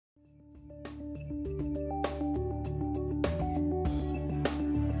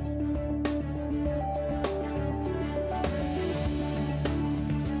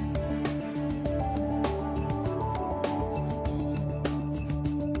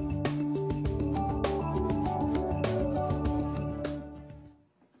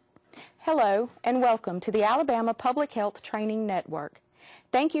Hello and welcome to the Alabama Public Health Training Network.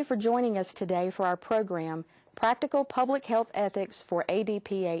 Thank you for joining us today for our program, Practical Public Health Ethics for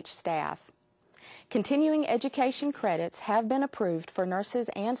ADPH Staff. Continuing education credits have been approved for nurses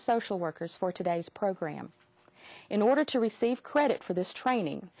and social workers for today's program. In order to receive credit for this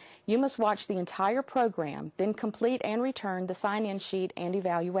training, you must watch the entire program, then complete and return the sign-in sheet and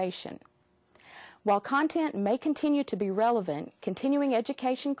evaluation. While content may continue to be relevant, continuing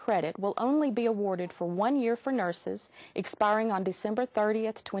education credit will only be awarded for 1 year for nurses, expiring on December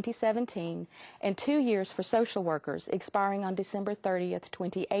 30th, 2017, and 2 years for social workers, expiring on December 30th,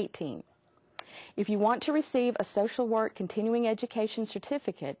 2018. If you want to receive a social work continuing education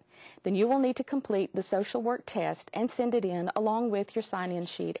certificate, then you will need to complete the social work test and send it in along with your sign-in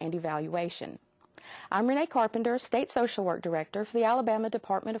sheet and evaluation. I'm Renee Carpenter, State Social Work Director for the Alabama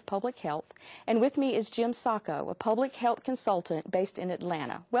Department of Public Health, and with me is Jim Sacco, a public health consultant based in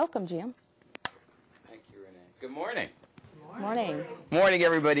Atlanta. Welcome, Jim. Thank you, Renee. Good morning. Morning. Morning,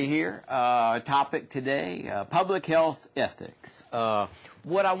 everybody here. Topic today, public health ethics.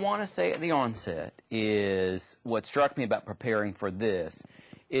 What I want to say at the onset is what struck me about preparing for this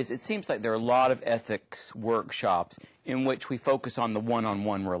is it seems like there are a lot of ethics workshops in which we focus on the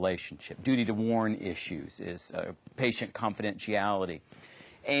one-on-one relationship. Duty to warn issues is patient confidentiality.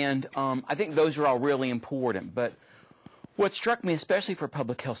 And I think those are all really important. But what struck me, especially for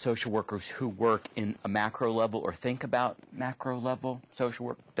public health social workers who work in a macro level or think about macro level social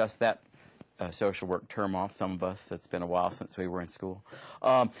work, dust that social work term off, some of us. It's been a while since we were in school.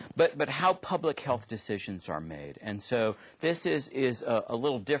 But how public health decisions are made. And so this is a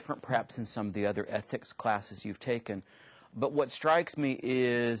little different perhaps than some of the other ethics classes you've taken. But what strikes me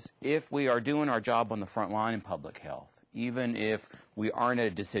is if we are doing our job on the front line in public health, even if we aren't at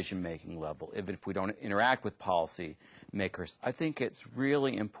a decision-making level, even if we don't interact with policy makers, I think it's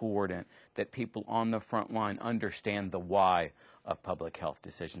really important that people on the front line understand the why of public health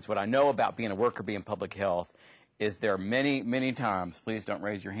decisions. What I know about being a worker, being public health, is there are many, many times, please don't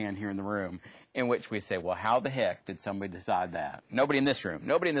raise your hand here in the room, in which we say, well, how the heck did somebody decide that? Nobody in this room,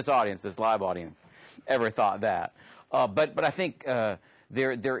 nobody in this audience, this live audience, ever thought that. But I think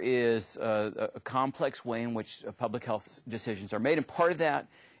there is a complex way in which public health decisions are made, and part of that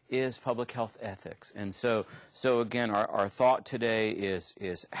is public health ethics. And so again, our thought today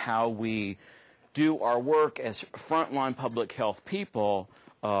is how we do our work as frontline public health people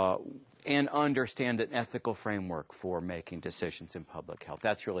and understand an ethical framework for making decisions in public health.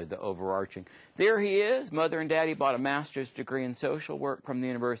 That's really the overarching. There he is. Mother and Daddy bought a master's degree in social work from the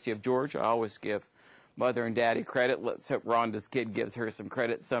University of Georgia. I always give Mother and Daddy credit. Let's hope Rhonda's kid gives her some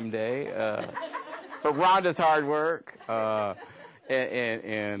credit someday for Rhonda's hard work. Yeah,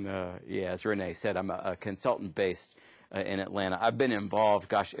 as Renee said, I'm a consultant based in Atlanta. I've been involved,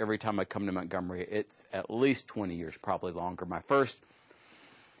 gosh, every time I come to Montgomery, it's at least 20 years, probably longer. My first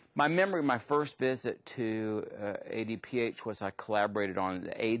visit to ADPH was I collaborated on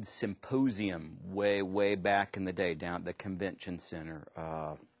the AIDS symposium way back in the day down at the convention center.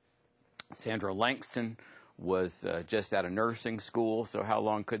 Sandra Langston was just out of nursing school, so how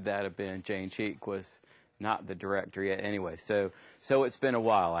long could that have been? Jane Cheek was not the director yet. Anyway, so it's been a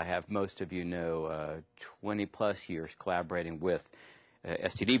while. I have, most of you know, 20-plus years collaborating with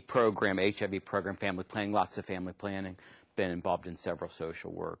STD program, HIV program, family planning, lots of family planning, been involved in several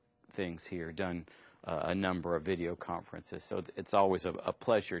social work things here, done a number of video conferences. So it's always a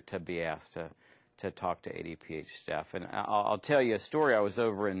pleasure to be asked to talk to ADPH staff. And I'll tell you a story. I was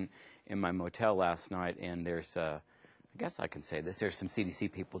over in my motel last night, and there's I guess I can say this. There's some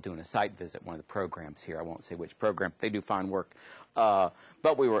CDC people doing a site visit, one of the programs here. I won't say which program. They do fine work.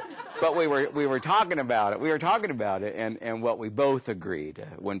 But we were talking about it. We were talking about it, and what we both agreed.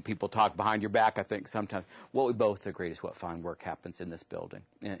 When people talk behind your back, I think sometimes what we both agreed is what fine work happens in this building.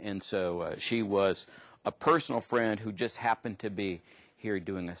 And so she was a personal friend who just happened to be here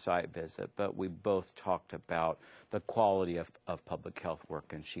doing a site visit, but we both talked about the quality of public health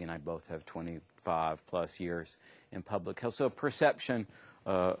work, and she and I both have 25-plus years in public health. So perception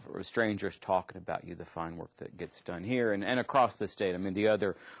for strangers talking about you, the fine work that gets done here and across the state. I mean, the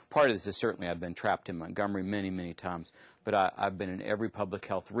other part of this is certainly I've been trapped in Montgomery many times, but I've been in every public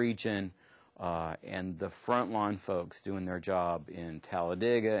health region, and the frontline folks doing their job in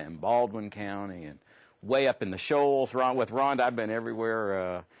Talladega and Baldwin County and way up in the shoals. With Rhonda, I've been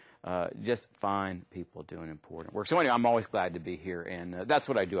everywhere. just fine people doing important work. So anyway, I'm always glad to be here, and that's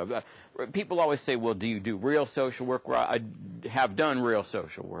what I do. People always say, well, do you do real social work? Well, I have done real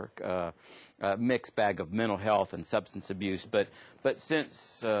social work, a mixed bag of mental health and substance abuse, but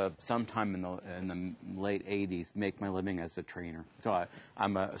since sometime in the late 80s, make my living as a trainer. So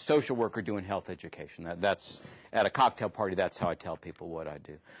I'm a social worker doing health education. That's at a cocktail party, that's how I tell people what I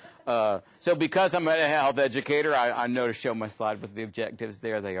do. So because I'm a health educator, I know to show my slide with the objectives.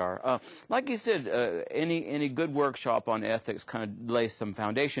 There they are. Like you said, any good workshop on ethics kind of lays some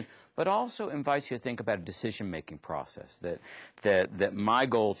foundation, but also invites you to think about a decision-making process. That my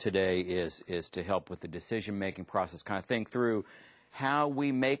goal today is to help with the decision-making process, kind of think through how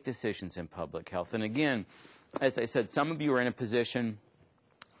we make decisions in public health. And again, as I said, some of you are in a position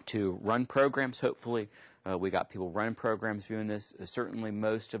to run programs, hopefully. We got people running programs viewing this. Certainly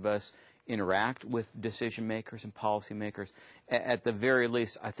most of us interact with decision makers and policy makers. At the very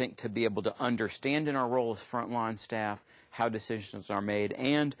least, I think to be able to understand in our role as frontline staff how decisions are made,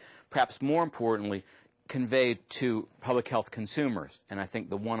 and perhaps more importantly, conveyed to public health consumers. And I think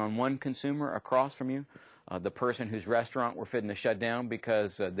the one-on-one consumer across from you, the person whose restaurant we're fitting to shut down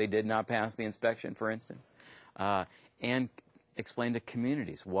because they did not pass the inspection, for instance, and explain to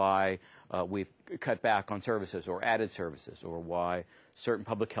communities why we've cut back on services or added services, or why certain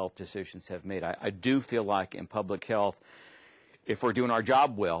public health decisions have made. I do feel like in public health, if we're doing our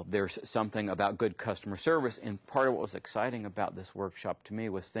job well, there's something about good customer service. And part of what was exciting about this workshop to me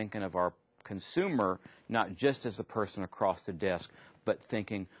was thinking of our consumer not just as the person across the desk, but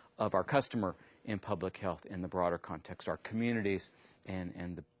thinking of our customer in public health in the broader context, our communities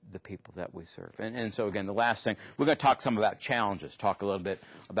and the people that we serve. And so again, the last thing, we're going to talk some about challenges, talk a little bit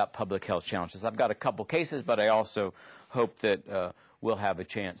about public health challenges. I've got a couple cases, but I also hope that we'll have a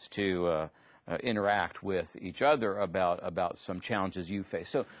chance to interact with each other about some challenges you face.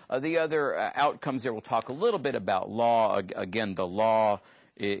 So the other outcomes there, we'll talk a little bit about law. Again, the law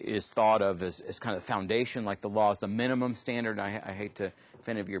is thought of as kind of the foundation, like the law is the minimum standard. I hate to, if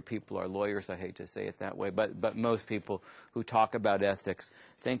any of your people are lawyers, I hate to say it that way, but most people who talk about ethics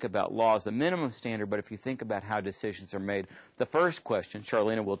think about law as the minimum standard. But if you think about how decisions are made, the first question,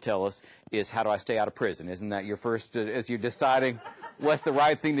 Charlena will tell us, is how do I stay out of prison? Isn't that your first, as you're deciding what's the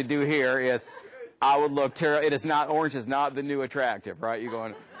right thing to do here? It's, I would look terrible. It is not, orange is not the new attractive, right? You're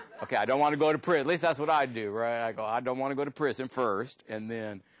going, okay, I don't want to go to prison. At least that's what I do, right? I go, I don't want to go to prison first, and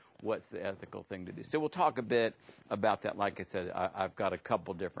then what's the ethical thing to do? So we'll talk a bit about that. Like I said, I've got a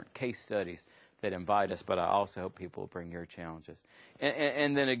couple different case studies that invite us, but I also hope people will bring your challenges.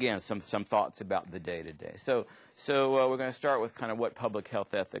 And then again, some thoughts about the day-to-day. So we're going to start with kind of what public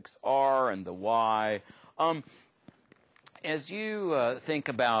health ethics are and the why. As you think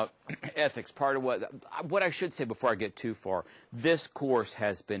about ethics, part of what I should say before I get too far, this course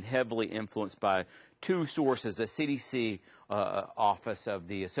has been heavily influenced by two sources. The CDC Office of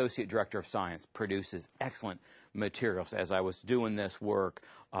the Associate Director of Science produces excellent materials. As I was doing this work,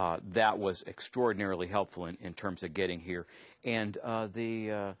 that was extraordinarily helpful in terms of getting here. And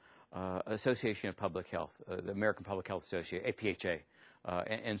the Association of Public Health, the American Public Health Association, APHA.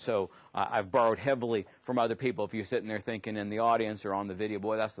 And so I've borrowed heavily from other people. If you're sitting there thinking in the audience or on the video,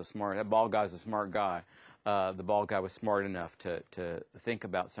 boy, that bald guy's a smart guy. The bald guy was smart enough to think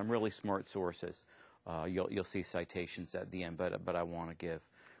about some really smart sources. You'll see citations at the end, but I want to give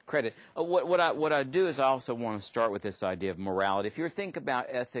credit. What I do is I also want to start with this idea of morality. If you think about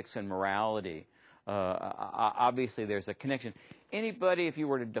ethics and morality, obviously there's a connection. Anybody, if you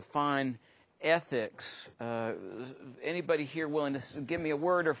were to define ethics, anybody here willing to give me a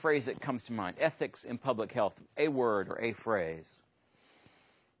word or phrase that comes to mind? Ethics in public health, a word or a phrase.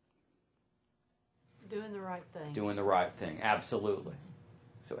 Doing the right thing. Doing the right thing, absolutely.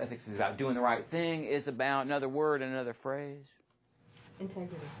 So ethics is about doing the right thing, is about another word, another phrase.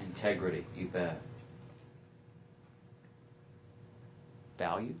 Integrity. Integrity, you bet.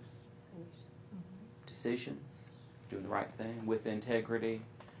 Values, decisions, doing the right thing with integrity.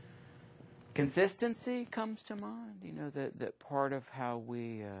 Consistency comes to mind. You know, that part of how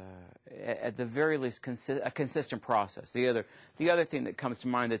we, at the very least, a consistent process. The other thing that comes to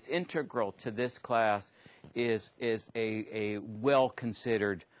mind that's integral to this class is a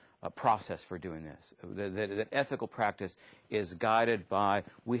well-considered process for doing this. That ethical practice is guided by,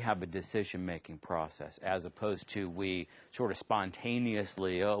 we have a decision-making process, as opposed to we sort of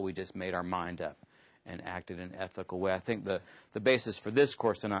spontaneously, we just made our mind up and acted in an ethical way. I think the basis for this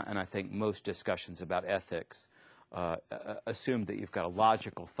course, and I think most discussions about ethics, assume that you've got a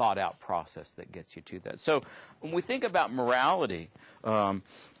logical, thought-out process that gets you to that. So when we think about morality,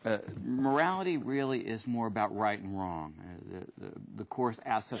 morality really is more about right and wrong. The course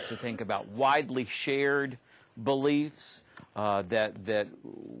asks us to think about widely shared beliefs that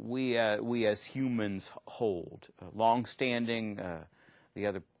we as humans hold. Long-standing, the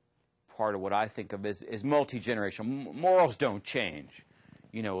other part of what I think of is multi-generational. Morals don't change.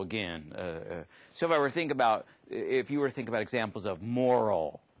 You know, again, so if you were to think about examples of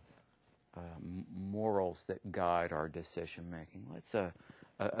morals that guide our decision making, what's a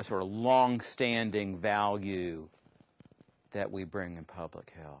sort of long-standing value that we bring in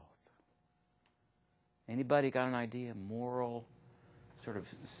public health? Anybody got an idea? Moral sort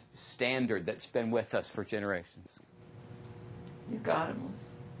of standard that's been with us for generations. You got it, Melissa.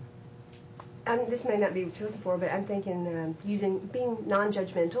 This may not be what you're looking for, but I'm thinking being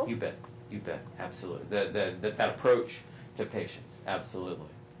non-judgmental. You bet, absolutely. That approach to patients, absolutely.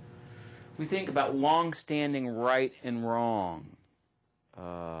 We think about long-standing right and wrong.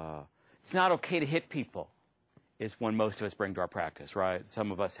 It's not okay to hit people, is one most of us bring to our practice, right?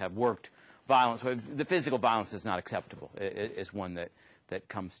 Some of us have worked violence. The physical violence is not acceptable, is one that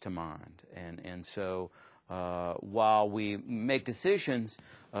comes to mind. And so while we make decisions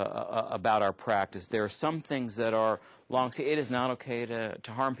about our practice, there are some things that are it is not okay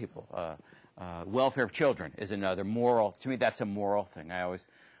to harm people. Welfare of children is another moral. To me, that's a moral thing.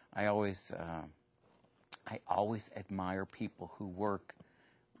 I always admire people who work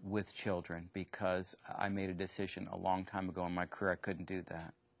with children, because I made a decision a long time ago in my career I couldn't do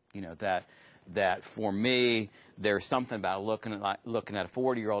that. You know, that for me, there's something about looking at a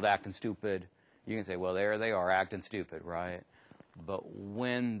 40-year-old acting stupid. You can say, well, there they are acting stupid, right? But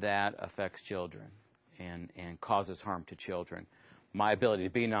when that affects children and causes harm to children, my ability to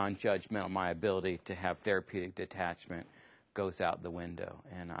be non-judgmental, my ability to have therapeutic detachment goes out the window.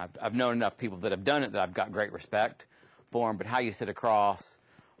 And I've known enough people that have done it that I've got great respect for them. But how you sit across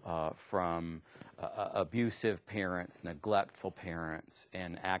from abusive parents, neglectful parents,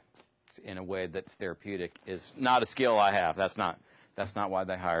 and act in a way that's therapeutic is not a skill I have. That's not why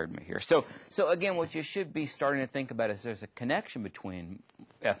they hired me here. So again, what you should be starting to think about is there's a connection between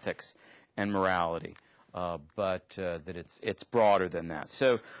ethics and morality, but that it's broader than that.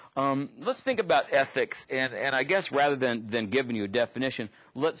 So let's think about ethics, and I guess rather than giving you a definition,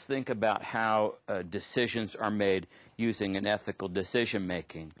 let's think about how decisions are made using an ethical decision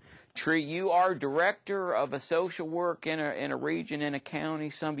making. Tree, you are director of a social work in a region, in a county.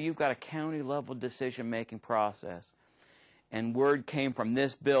 Some of you've got a county level decision making process. And word came from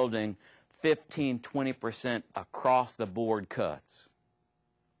this building, 15-20% across the board cuts.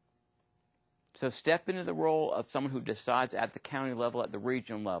 So step into the role of someone who decides at the county level, at the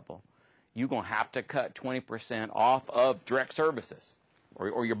regional level, you're going to have to cut 20% off of direct services,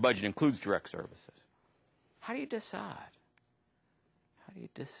 or your budget includes direct services. How do you decide? How do you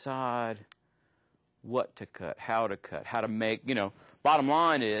decide what to cut, how to make, bottom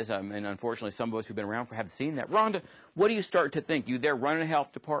line is, and unfortunately some of us who've been around have seen that. Rhonda, what do you start to think? You there running a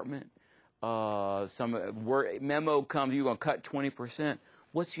health department, some memo comes, you're going to cut 20%.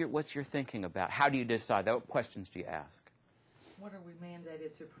 What's your thinking about? How do you decide that? What questions do you ask? What are we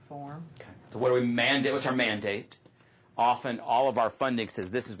mandated to perform? Okay. So what do we mandate? What's our mandate? Often all of our funding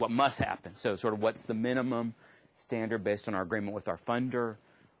says this is what must happen. So sort of what's the minimum standard based on our agreement with our funder?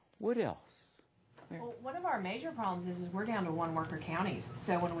 What else? Well, one of our major problems is we're down to one worker counties.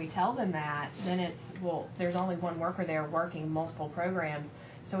 So when we tell them that, then it's, well, there's only one worker there working multiple programs.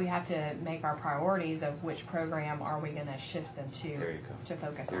 So we have to make our priorities of which program are we going to shift them to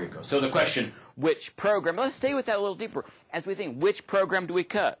focus on. There you go. So the question, which program? Let's stay with that a little deeper. As we think, which program do we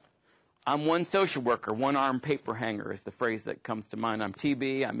cut? I'm one social worker, one-armed paper hanger is the phrase that comes to mind. I'm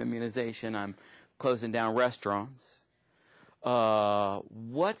TB, I'm immunization, I'm closing down restaurants.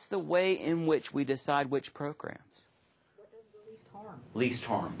 What's the way in which we decide which programs? What does the least harm? Least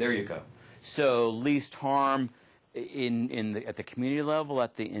harm. There you go. So least harm at the community level,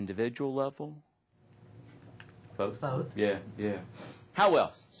 at the individual level? Both? Both. Yeah. How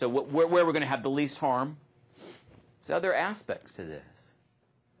else? So where we're going to have the least harm? There's other aspects to this.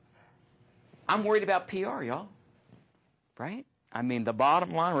 I'm worried about PR, y'all. Right? I mean, the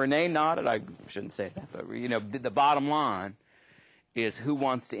bottom line, Renee nodded, I shouldn't say that, but, the bottom line is who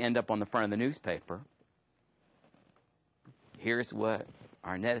wants to end up on the front of the newspaper. Here's what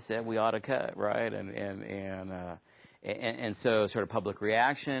Arnetta said we ought to cut, right? And so sort of public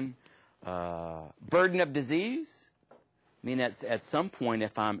reaction, burden of disease. I mean, at some point,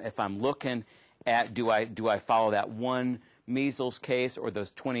 if I'm looking at do I follow that one measles case or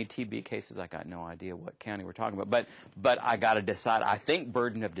those 20 TB cases, I got no idea what county we're talking about. But I got to decide. I think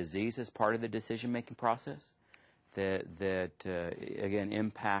burden of disease is part of the decision-making process. That again,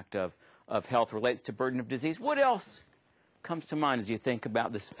 impact of health relates to burden of disease. What else comes to mind as you think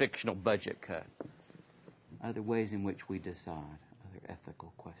about this fictional budget cut? Other ways in which we decide, other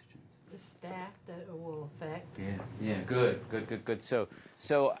ethical questions. The staff that it will affect. Yeah, good.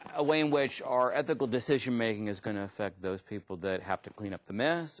 So a way in which our ethical decision making is going to affect those people that have to clean up the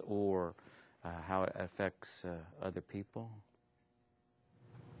mess, or how it affects other people.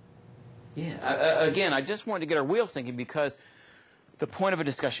 Yeah, again, I just wanted to get our wheels thinking, because the point of a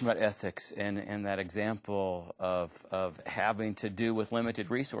discussion about ethics and that example of having to do with limited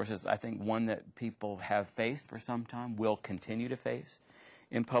resources, I think one that people have faced for some time, will continue to face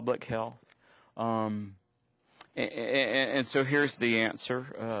in public health. And so here's the answer.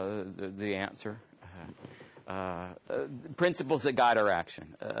 Principles that guide our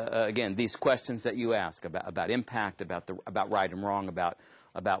action. Again, these questions that you ask about impact, about right and wrong,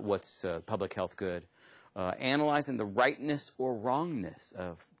 about what's public health good. Analyzing the rightness or wrongness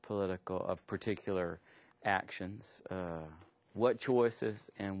of particular actions, what choices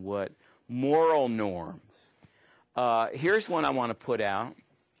and what moral norms. Here's one I want to put out.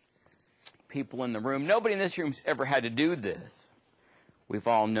 People in the room, nobody in this room's ever had to do this. We've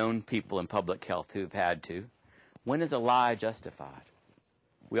all known people in public health who've had to. When is a lie justified?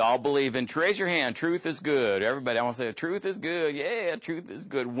 We all believe in, raise your hand, truth is good. Everybody, I want to say, truth is good. Yeah, truth is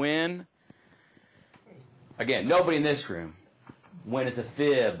good. When? Again, nobody in this room. When is a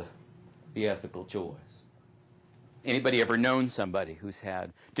fib the ethical choice? Anybody ever known somebody who's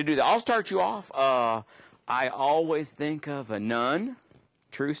had to do that? I'll start you off. I always think of a nun.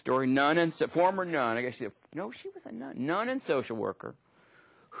 True story. Nun and former nun. I guess she was a nun and social worker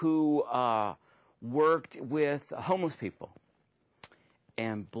who worked with homeless people.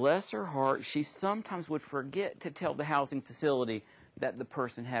 And bless her heart, she sometimes would forget to tell the housing facility that the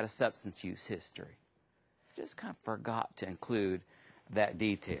person had a substance use history. Just kind of forgot to include that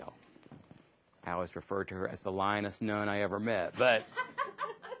detail. I always refer to her as the lioness nun I ever met. But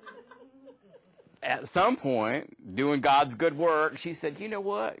at some point, doing God's good work, she said, you know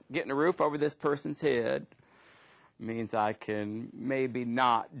what? Getting a roof over this person's head means I can maybe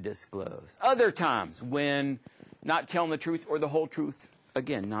not disclose. Other times when not telling the truth or the whole truth,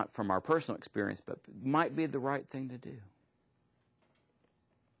 again, not from our personal experience, but might be the right thing to do.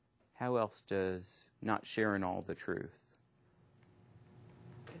 How else does not sharing all the truth?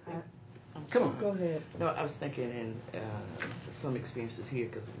 Come on. Go ahead. No, I was thinking in some experiences here,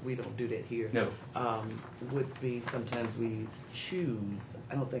 because we don't do that here. No. Would be sometimes we choose,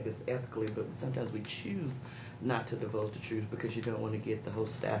 I don't think it's ethically, but sometimes we choose not to divulge the truth because you don't want to get the whole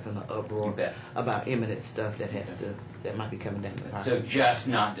staff in an uproar about imminent stuff that might be coming down the pipe. So just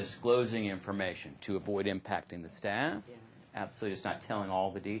not disclosing information to avoid impacting the staff? Yeah. Absolutely, just not telling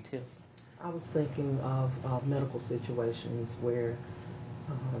all the details? I was thinking of medical situations where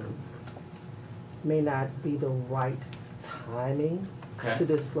may not be the right timing to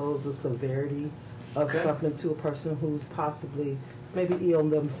disclose the severity of something to a person who's possibly maybe ill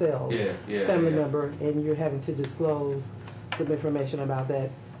themselves, family member, and you're having to disclose some information about that,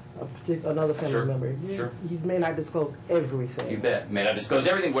 another family member. You may not disclose everything. You bet. May not disclose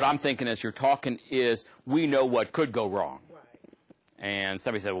everything. What I'm thinking as you're talking is we know what could go wrong. Right. And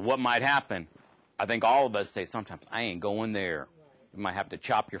somebody said, well, what might happen? I think all of us say sometimes, I ain't going there. Right. You might have to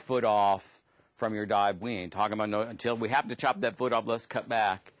chop your foot off from your dive. We ain't talking about no, until we have to chop that foot off, let's cut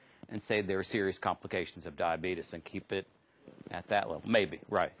back and say there are serious complications of diabetes and keep it at that level. Maybe,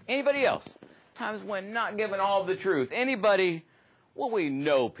 right. Anybody else? Times when not giving all the truth. Anybody, well, we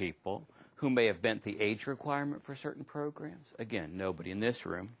know people who may have bent the age requirement for certain programs. Again, nobody in this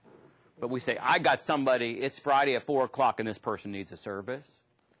room. But we say, I got somebody, it's Friday at 4 o'clock and this person needs a service.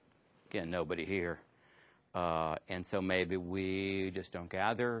 Again, nobody here. And so maybe we just don't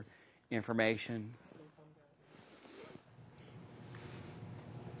gather information.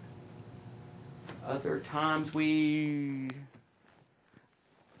 Other times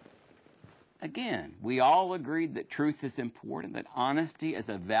again, we all agreed that truth is important, that honesty as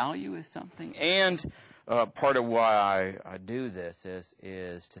a value is something. And part of why I do this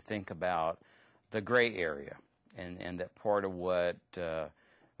is to think about the gray area, and that part of what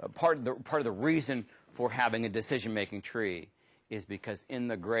part of the reason for having a decision-making tree is because in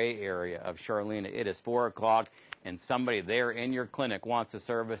the gray area of Charlene, it is 4 o'clock and somebody there in your clinic wants a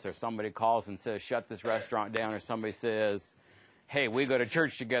service, or somebody calls and says, shut this restaurant down, or somebody says, hey, we go to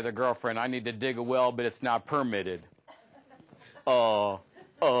church together, girlfriend, I need to dig a well, but it's not permitted.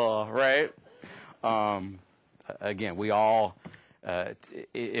 Right? again, we all,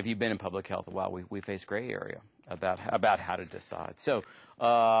 if you've been in public health a while, we face gray area about how to decide. So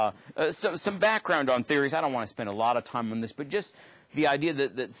some background on theories. I don't want to spend a lot of time on this, but just the idea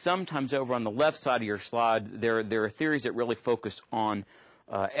that sometimes over on the left side of your slide, there are theories that really focus on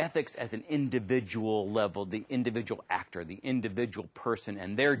ethics as an individual level, the individual actor, the individual person,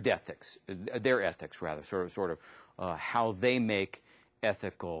 and their ethics, sort of how they make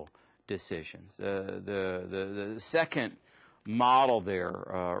ethical decisions. The second model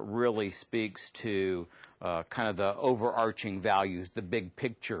there really speaks to kind of the overarching values, the big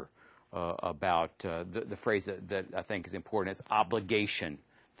picture about the phrase that I think is important is obligation,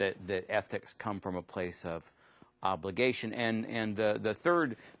 that ethics come from a place of obligation. And the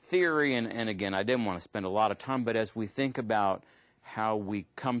third theory, and again, I didn't want to spend a lot of time, but as we think about how we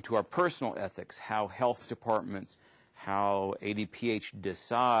come to our personal ethics, how health departments, how ADPH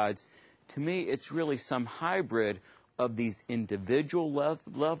decides, to me, it's really some hybrid of these individual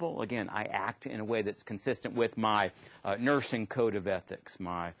level. Again, I act in a way that's consistent with my nursing code of ethics,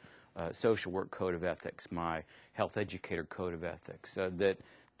 my social work code of ethics, my health educator code of ethics. That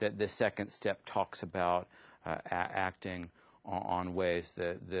the second step talks about acting on ways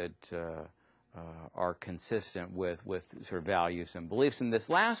that are consistent with sort of values and beliefs. And this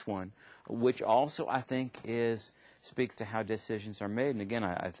last one, which also I think speaks to how decisions are made, and again,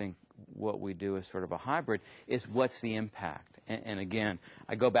 I think what we do is sort of a hybrid, is what's the impact? And again,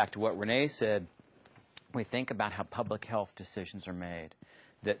 I go back to what Renee said. We think about how public health decisions are made,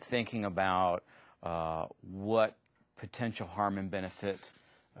 that thinking about what potential harm and benefit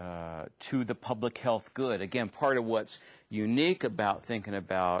to the public health good. Again, part of what's unique about thinking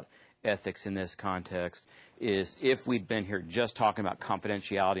about ethics in this context is if we'd been here just talking about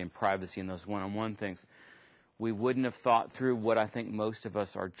confidentiality and privacy and those one-on-one things, we wouldn't have thought through what I think most of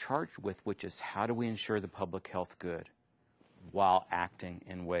us are charged with, which is how do we ensure the public health good while acting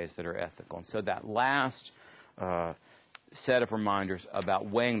in ways that are ethical. And so that last set of reminders about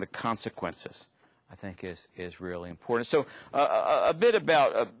weighing the consequences, I think, is really important. So a bit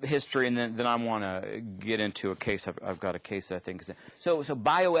about history, and then I want to get into a case. I've got a case that I think is so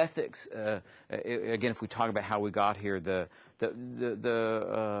bioethics. Again, if we talk about how we got here, the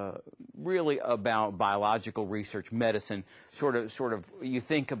really about biological research, medicine. Sort of. You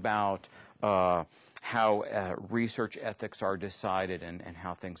think about how research ethics are decided and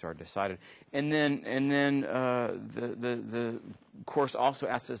how things are decided, and then the course also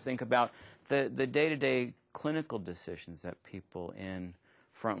asks us to think about the day-to-day clinical decisions that people in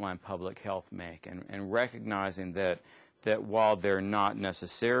frontline public health make, and recognizing that while they're not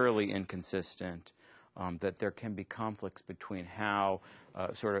necessarily inconsistent, that there can be conflicts between how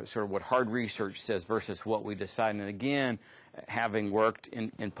sort of what hard research says versus what we decide. And again, having worked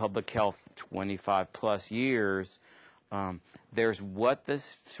in public health 25 plus years, there's what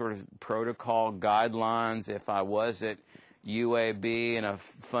this sort of protocol guidelines, if I was at UAB in a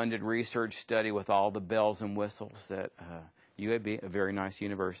funded research study with all the bells and whistles that UAB, a very nice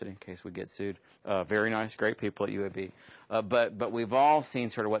university in case we get sued, very nice, great people at UAB. But we've all seen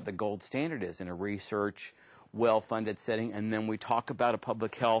sort of what the gold standard is in a research, well-funded setting, and then we talk about a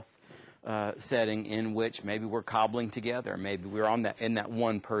public health setting in which maybe we're cobbling together, maybe we're in that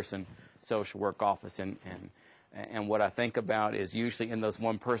one-person social work office, and what I think about is usually in those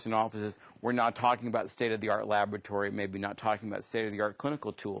one-person offices, we're not talking about the state-of-the-art laboratory, maybe not talking about state-of-the-art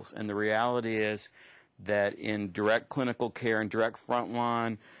clinical tools. And the reality is that in direct clinical care and direct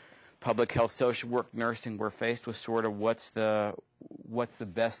frontline public health, social work, nursing, we're faced with sort of what's the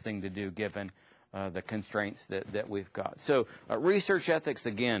best thing to do given the constraints that we've got. So research ethics,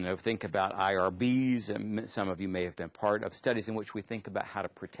 again, think about IRBs, and some of you may have been part of studies in which we think about how to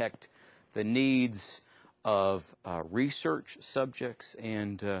protect the needs of research subjects,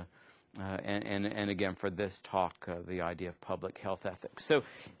 and again for this talk, the idea of public health ethics. So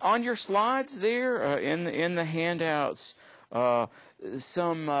on your slides there, in the handouts,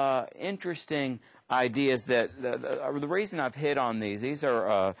 some interesting ideas that the reason I've hit on these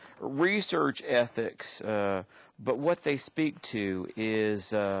are research ethics, but what they speak to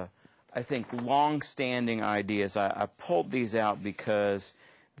is I think long-standing ideas. I pulled these out because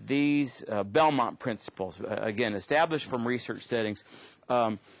these Belmont principles, again, established from research settings,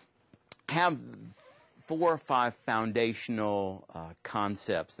 have 4 or 5 foundational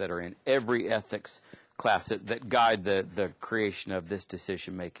concepts that are in every ethics class that guide the creation of this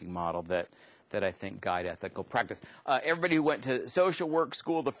decision-making model that I think guide ethical practice. Everybody who went to social work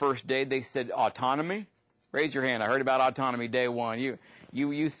school the first day, they said autonomy. Raise your hand. I heard about autonomy day one.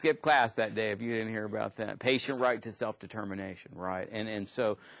 You skipped class that day if you didn't hear about that. Patient right to self-determination, right? And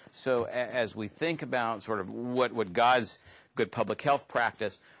so as we think about sort of what God's good public health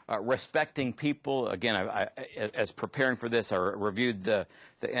practice, respecting people, again, as preparing for this, I reviewed the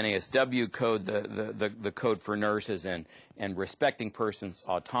NASW code, the code for nurses, and respecting persons'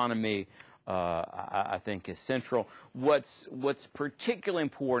 autonomy, I think is central. What's particularly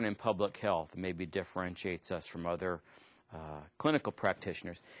important in public health, maybe differentiates us from other clinical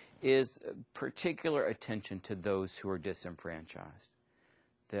practitioners, is particular attention to those who are disenfranchised.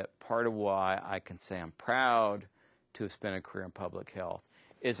 That part of why I can say I'm proud to have spent a career in public health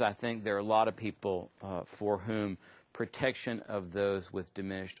is I think there are a lot of people for whom protection of those with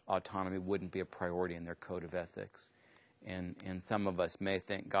diminished autonomy wouldn't be a priority in their code of ethics. And some of us may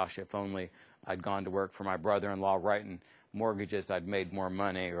think, gosh, if only I'd gone to work for my brother-in-law writing mortgages, I'd made more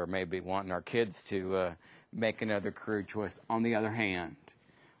money, or maybe wanting our kids to make another career choice. On the other hand,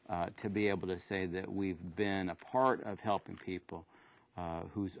 to be able to say that we've been a part of helping people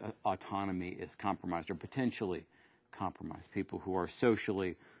whose autonomy is compromised or potentially compromised, people who are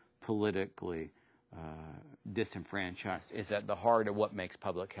socially, politically disenfranchised, is at the heart of what makes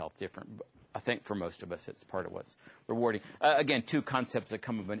public health different. I think for most of us, it's part of what's rewarding. Again, two concepts that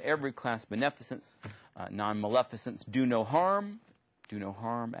come up in every class: beneficence, non-maleficence. Do no harm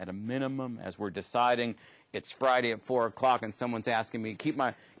at a minimum. As we're deciding, it's Friday at 4 o'clock, and someone's asking me, keep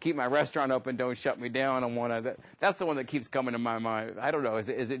my restaurant open, don't shut me down. That's the one that keeps coming to my mind. I don't know. Is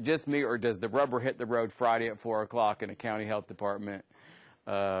it just me, or does the rubber hit the road Friday at 4 o'clock in a county health department?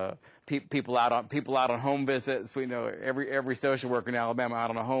 People out on home visits. We know every social worker in Alabama out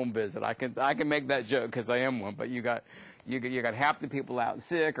on a home visit. I can make that joke because I am one. But you got half the people out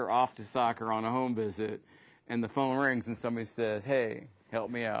sick or off to soccer on a home visit, and the phone rings and somebody says, "Hey,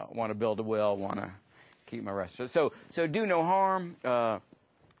 help me out. Want to build a well. Want to keep my restaurant." So do no harm.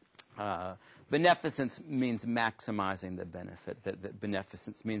 Beneficence means maximizing the benefit. That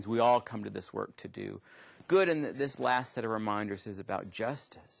beneficence means we all come to this work to do good, and this last set of reminders is about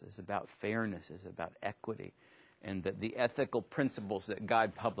justice, is about fairness, is about equity, and that the ethical principles that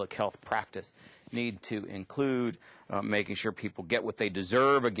guide public health practice need to include making sure people get what they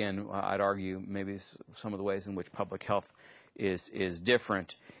deserve. Again, I'd argue maybe some of the ways in which public health is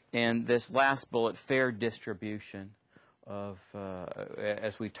different. And this last bullet, fair distribution of,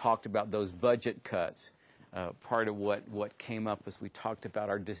 as we talked about those budget cuts, part of what came up as we talked about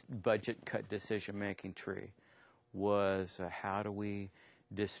our budget cut decision-making tree was how do we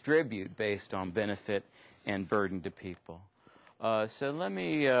distribute based on benefit and burden to people. So let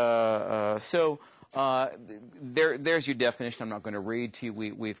me, there's your definition. I'm not going to read to you.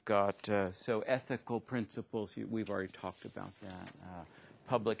 We've got, so ethical principles, we've already talked about that.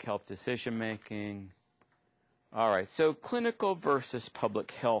 Public health decision-making. All right, so clinical versus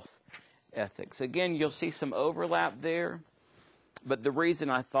public health ethics. Again, you'll see some overlap there, but the reason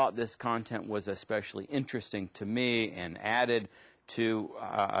I thought this content was especially interesting to me and added to,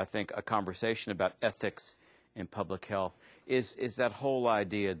 I think, a conversation about ethics in public health is that whole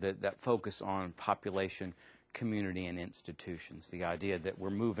idea, that focus on population, community, and institutions. The idea that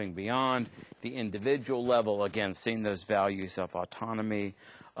we're moving beyond the individual level, again, seeing those values of autonomy,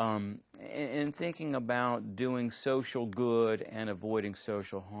 and thinking about doing social good and avoiding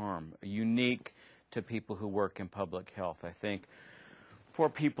social harm, unique to people who work in public health. I think for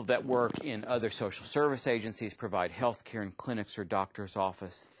people that work in other social service agencies, provide health care in clinics or doctor's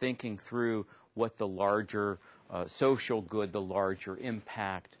office, thinking through what the larger social good, the larger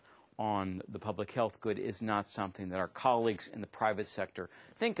impact on the public health good is not something that our colleagues in the private sector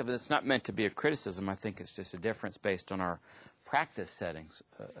think of. It's not meant to be a criticism. I think it's just a difference based on our practice settings.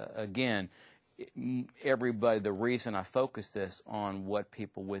 Again, everybody, the reason I focus this on what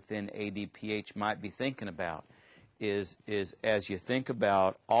people within ADPH might be thinking about is as you think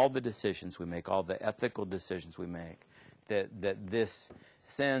about all the decisions we make, all the ethical decisions we make, that this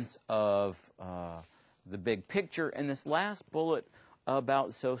sense of the big picture, and this last bullet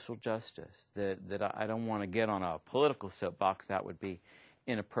about social justice, that I don't want to get on a political soapbox. That would be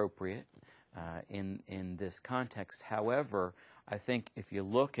inappropriate in this context. However, I think if you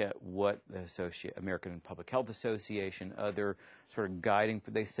look at what the American Public Health Association, other sort of guiding,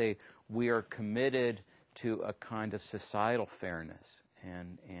 they say we are committed to a kind of societal fairness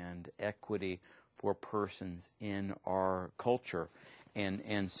and equity for persons in our culture.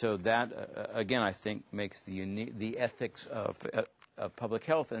 And so that, again, I think makes the ethics of public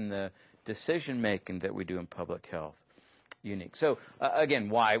health and the decision-making that we do in public health unique. So, again,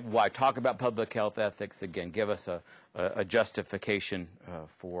 why talk about public health ethics? Again, give us a justification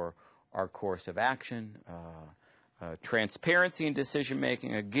for our course of action, transparency in decision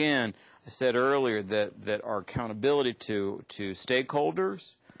making. Again, I said earlier that our accountability to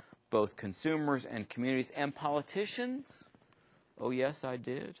stakeholders, both consumers and communities and politicians. Oh yes, I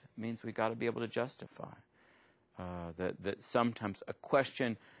did. Means we got to be able to justify that sometimes a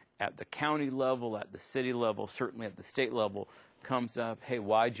question at the county level, at the city level, certainly at the state level, comes up. Hey,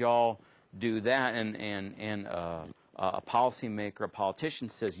 why'd y'all do that? And a policymaker, a politician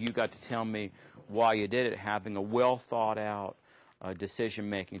says, you got to tell me why you did it. Having a well thought out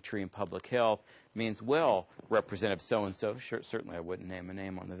decision-making tree in public health means, well, Representative so-and-so, sure, certainly I wouldn't name a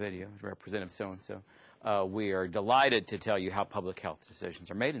name on the video, Representative so-and-so, we are delighted to tell you how public health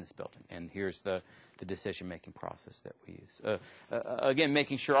decisions are made in this building, and here's the decision-making process that we use. Again,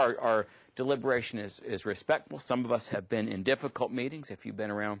 making sure our deliberation is respectful. Some of us have been in difficult meetings, if you've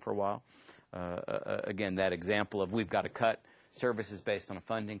been around for a while. Again, that example of we've got to cut services based on a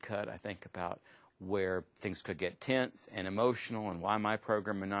funding cut, I think about where things could get tense and emotional and why my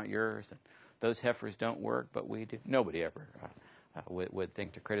program and not yours. And those heifers don't work, but we do. Nobody ever would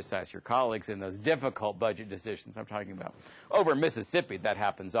think to criticize your colleagues in those difficult budget decisions I'm talking about. Over in Mississippi, that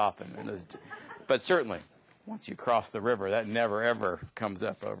happens often. But certainly, once you cross the river, that never, ever comes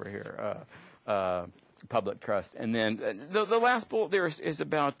up over here. Public trust. And then the last bullet there is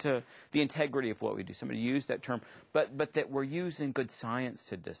about the integrity of what we do. Somebody used that term, but that we're using good science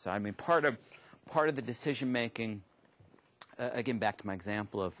to decide. I mean, part of the decision making, again, back to my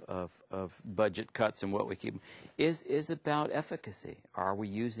example of budget cuts and what we keep, is about efficacy. Are we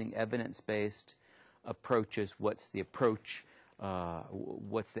using evidence-based approaches? What's the approach?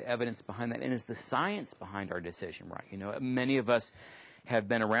 What's the evidence behind that? And is the science behind our decision right? You know, many of us have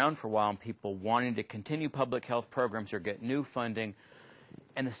been around for a while, and people wanting to continue public health programs or get new funding,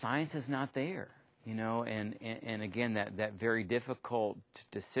 and the science is not there. You know, and again, that very difficult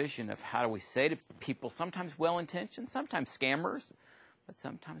decision of how do we say to people, sometimes well-intentioned, sometimes scammers, but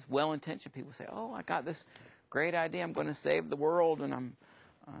sometimes well-intentioned people say, oh, I got this great idea, I'm going to save the world, and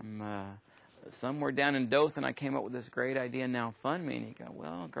I'm somewhere down in Dothan, I came up with this great idea, now fund me. And you go,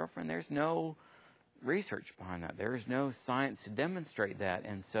 well, girlfriend, there's no research behind that. There's no science to demonstrate that.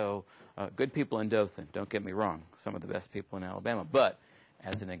 And so good people in Dothan, don't get me wrong, some of the best people in Alabama, but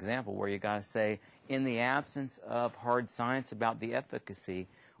as an example where you got to say, in the absence of hard science about the efficacy,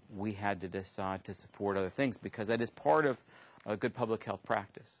 we had to decide to support other things because that is part of good public health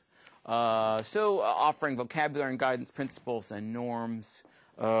practice. So offering vocabulary and guidance principles and norms.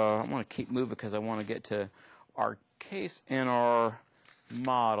 I want to keep moving because I want to get to our case and our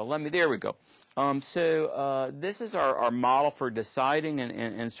model. There we go. So this is our model for deciding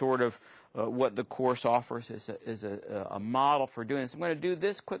and sort of what the course offers is a model for doing this. I'm going to do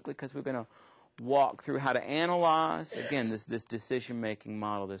this quickly because we're going to walk through how to analyze, again, this decision-making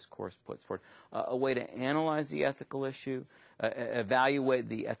model this course puts forward, a way to analyze the ethical issue, evaluate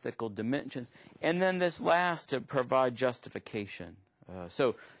the ethical dimensions, and then this last to provide justification.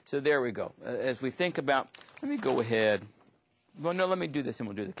 So there we go. As we think about, let me go ahead. Well, no, let me do this and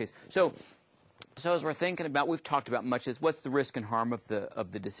we'll do the case. So as we're thinking about, we've talked about much of this, what's the risk and harm of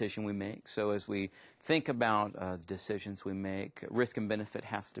the decision we make. So as we think about decisions we make, risk and benefit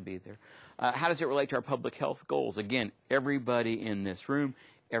has to be there. How does it relate to our public health goals? Again, everybody in this room,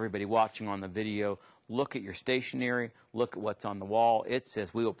 everybody watching on the video, look at your stationery, look at what's on the wall. It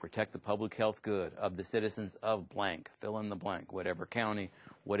says we will protect the public health good of the citizens of blank, fill in the blank, whatever county,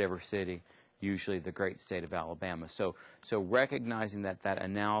 whatever city, usually the great state of Alabama. So recognizing that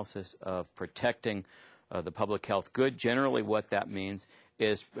analysis of protecting the public health good, generally what that means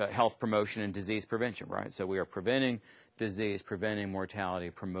is health promotion and disease prevention, right? So we are preventing disease, preventing mortality,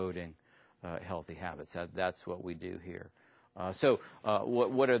 promoting healthy habits. That's what we do here.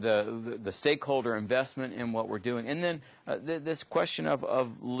 What are the stakeholder investment in what we're doing? And then this question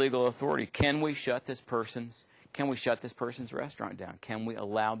of legal authority. Can we shut this person's restaurant down? Can we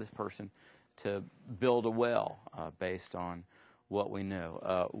allow this person to build a well based on what we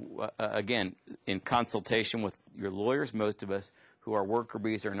know? Again, in consultation with your lawyers, most of us who are worker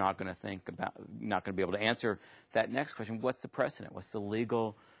bees are not going to be able to answer that next question. What's the precedent? What's the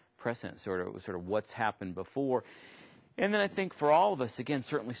legal precedent? Sort of what's happened before. And then I think for all of us, again,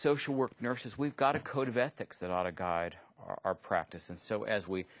 certainly social work nurses, we've got a code of ethics that ought to guide our practice. And so as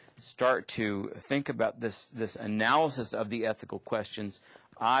we start to think about this analysis of the ethical questions,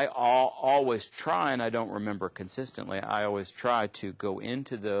 I always try, and I don't remember consistently, I always try to go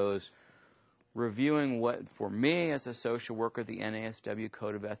into those reviewing what, for me as a social worker, the NASW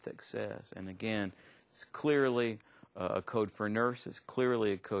Code of Ethics says. And again, it's clearly a code for nurses,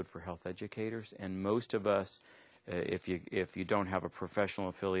 clearly a code for health educators, and most of us if you don't have a professional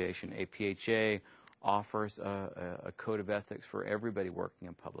affiliation, APHA offers a code of ethics for everybody working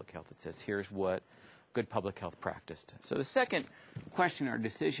in public health. It says, here's what good public health practice does. So the second question in our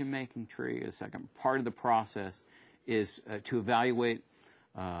decision-making tree, the second part of the process, is to evaluate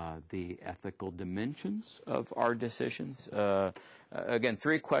the ethical dimensions of our decisions. Again,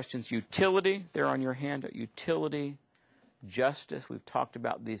 3 questions. Utility, they're on your handout. Utility, justice, we've talked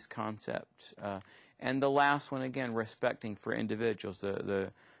about these concepts. And the last one, again, respecting for individuals.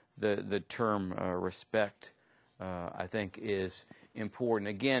 The term respect, I think, is important.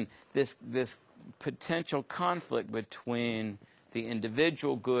 Again, this potential conflict between the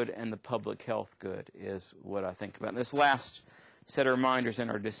individual good and the public health good is what I think about. And this last set of reminders in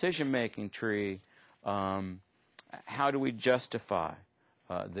our decision-making tree, how do we justify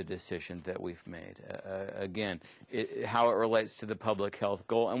the decision that we've made? Again, how it relates to the public health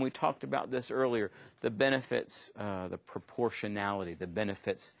goal. And we talked about this earlier, the benefits, the proportionality, the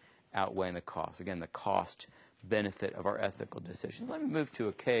benefits outweighing the cost. Again, the cost benefit of our ethical decisions. Let me move to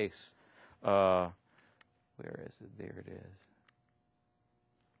a case. Where is it? There it is.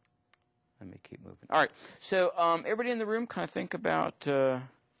 Let me keep moving. All right. So everybody in the room kind of think about an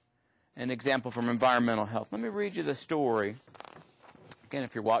example from environmental health. Let me read you the story. Again,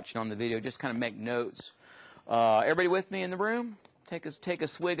 if you're watching on the video, just kind of make notes. Everybody with me in the room? Take a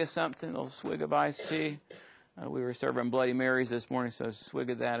swig of something, a little swig of iced tea. We were serving Bloody Marys this morning, so a swig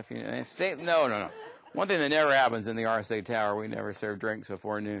of that. If you no. One thing that never happens in the RSA Tower, we never serve drinks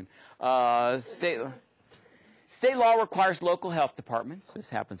before noon. State law requires local health departments, this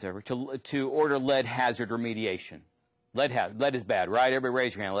happens to order lead hazard remediation. Lead is bad, right? Everybody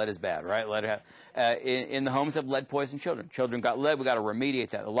raise your hand. Lead is bad, right? In the homes of lead-poisoned children. Children got lead. We got to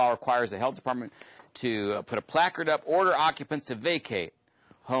remediate that. The law requires the health department to put a placard up, order occupants to vacate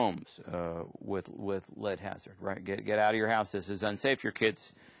homes with lead hazard, right? Get out of your house. This is unsafe. Your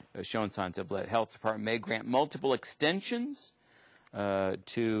kid's showing signs of lead. Health department may grant multiple extensions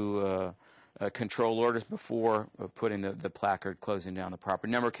to control orders before putting the placard closing down the property.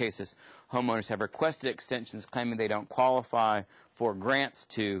 In a number of cases, homeowners have requested extensions claiming they don't qualify for grants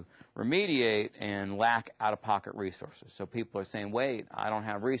to remediate and lack out-of-pocket resources. So people are saying, wait, I don't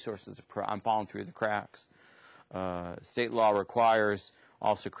have resources. I'm falling through the cracks. State law requires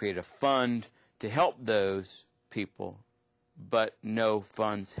also create a fund to help those people, but no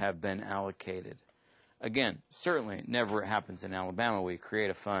funds have been allocated. Again, certainly never happens in Alabama. We create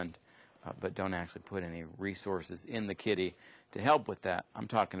a fund but don't actually put any resources in the kitty to help with that. I'm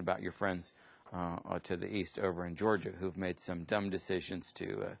talking about your friends to the east over in Georgia who've made some dumb decisions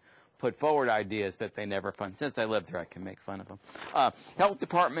to put forward ideas that they never fund. Since I live there, I can make fun of them. Health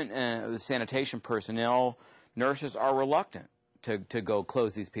department and sanitation personnel, nurses are reluctant to go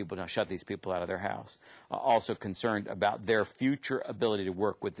close these people down, shut these people out of their house. Also concerned about their future ability to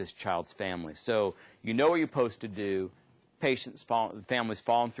work with this child's family. So you know what you're supposed to do. Families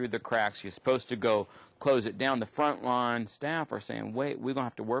falling through the cracks. You're supposed to go close it down. The frontline staff are saying, wait, we're going to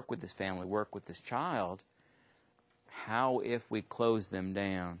have to work with this family, work with this child. How if we close them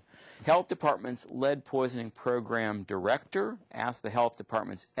down? Health Department's lead poisoning program director asked the Health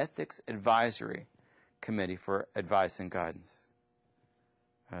Department's Ethics Advisory Committee for advice and guidance.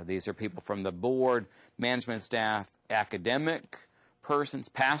 These are people from the board, management staff, academic persons,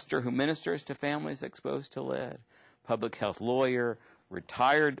 pastor who ministers to families exposed to lead, public health lawyer,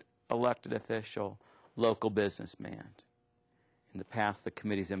 retired elected official, local businessman. In the past, the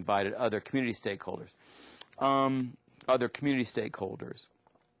committee's invited other community stakeholders.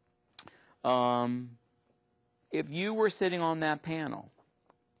 If you were sitting on that panel,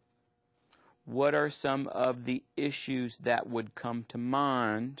 what are some of the issues that would come to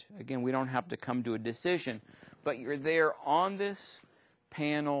mind? Again, we don't have to come to a decision, but you're there on this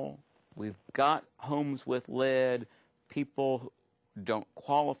panel. We've got homes with lead, people don't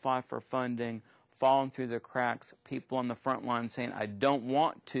qualify for funding, falling through the cracks, people on the front line saying, I don't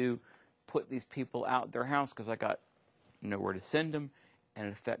want to put these people out their house because I got nowhere to send them, and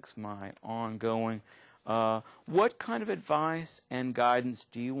it affects my ongoing. What kind of advice and guidance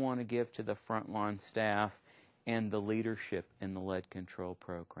do you want to give to the frontline staff and the leadership in the lead control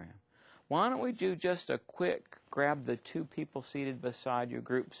program? Why don't we do just a quick, grab the 2 people seated beside you,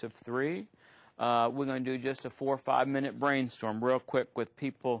 groups of 3. We're going to do just a 4 or 5 minute brainstorm real quick with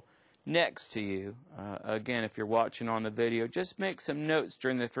people next to you. Again, if you're watching on the video, just make some notes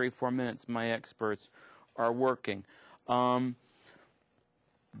during the 3-4 minutes my experts are working.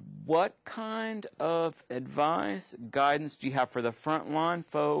 What kind of advice, guidance do you have for the frontline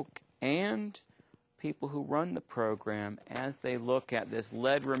folk and people who run the program as they look at this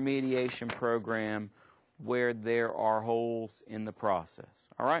lead remediation program where there are holes in the process.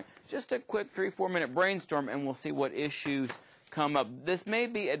 All right? Just a quick 3-4 minute brainstorm, and we'll see what issues come up. This may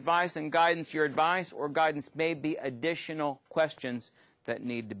be advice and guidance. Your advice or guidance may be additional questions that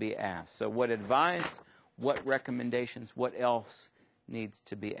need to be asked. So what advice, what recommendations, what else needs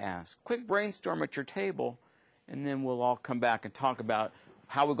to be asked? Quick brainstorm at your table, and then we'll all come back and talk about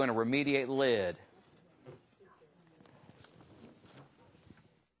how we're going to remediate lead.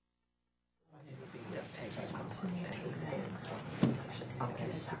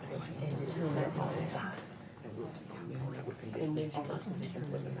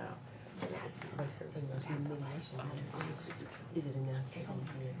 Is it enough?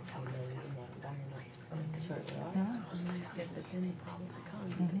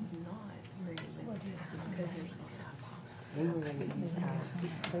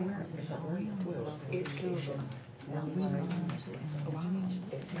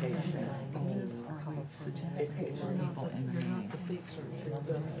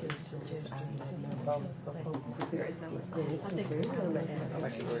 There is no.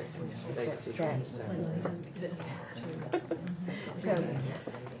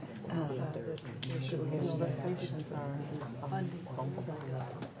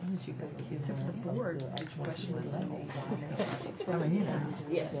 Except for the board, question was level.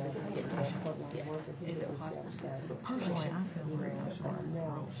 Yes. Is it possible? Personally, I feel very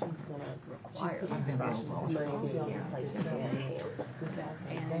required. I've been roles all the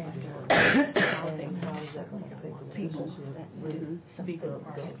people speak of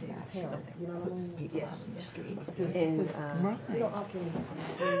Yes. And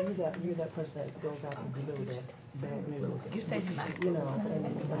you're that person that goes out and delivers bad news. you say something. You know,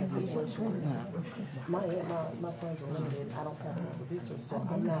 my friends are limited. I don't have enough resources, so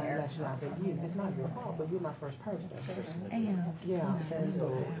I'm not lashing out at you. It's not your fault, but you're my first person. And Yeah, and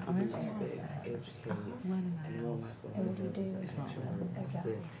so I mean, it's just letting know. It's not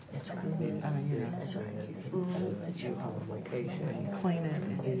that's right. I mean, clean it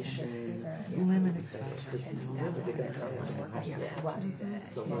and limit exposure.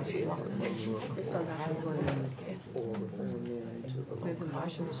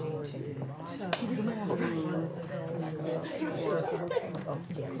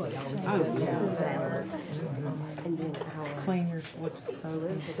 and then our Clean your with soap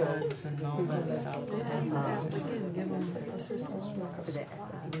and suds and all that stuff.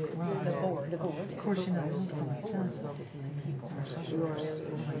 Right. Of course, you know, when you tell us people are social workers,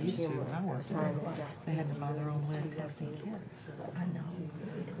 when I used to, when I worked there, they had to buy their own lead testing kits. I know.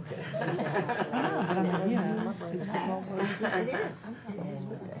 But I mean, you know, it's bad.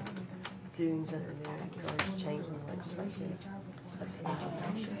 doing something there towards changing the legislation.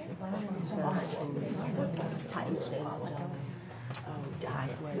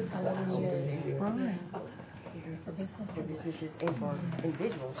 For businesses and for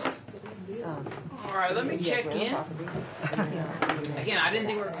individuals. All right, let me check in. Again, I didn't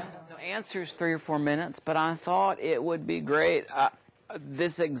think we were going to answers 3 or 4 minutes, but I thought it would be great.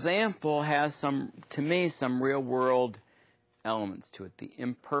 This example has to me, some real world elements to it. The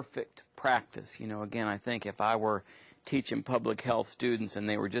imperfect practice. You know, again, I think if I were teaching public health students and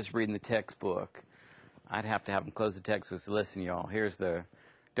they were just reading the textbook, I'd have to have them close the textbook and say, listen, y'all,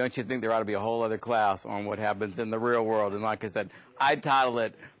 don't you think there ought to be a whole other class on what happens in the real world? And like I said, I'd title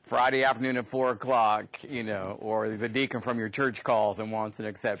it Friday afternoon at 4 o'clock, you know, or the deacon from your church calls and wants an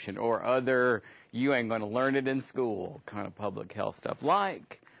exception, or other, you ain't going to learn it in school kind of public health stuff.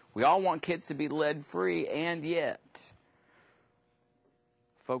 Like, we all want kids to be lead-free, and yet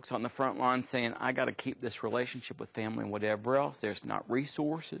folks on the front line saying, I got to keep this relationship with family and whatever else. There's not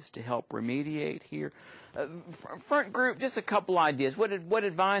resources to help remediate here. Front group, just a couple ideas. What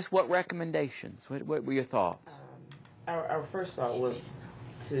advice, what recommendations? What were your thoughts? Our first thought was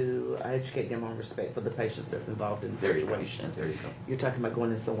to educate them on respect for the patients that's involved in the situation. There you go. You're talking about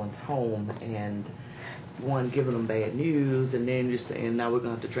going to someone's home and giving them bad news, and then you're saying, now we're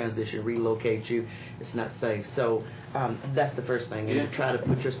going to have to transition, relocate you. It's not safe. So that's the first thing. And you try to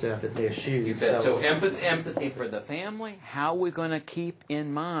put yourself in their shoes. You bet. So empathy for the family. How are we going to keep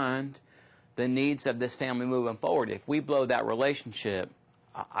in mind the needs of this family moving forward? If we blow that relationship,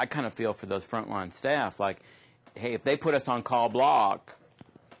 I kind of feel for those frontline staff. Like, hey, if they put us on call block,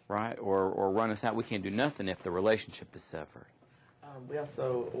 right, or run us out, we can't do nothing if the relationship is severed. We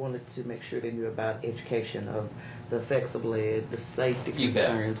also wanted to make sure they knew about education of the effects of lead, the safety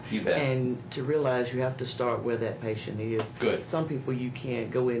concerns, and to realize you have to start where that patient is. Good. Some people you can't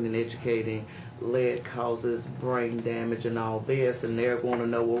go in and educating lead causes brain damage and all this, and they're going to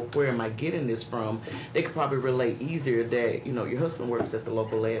know, well, where am I getting this from? They could probably relate easier that, you know, your husband works at the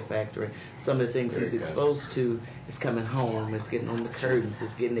local lead factory. Some of the things he's exposed to is coming home, it's getting on the curtains,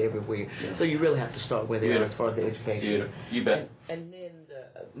 it's getting everywhere. So you really have to start where they are as far as the education. You bet. And then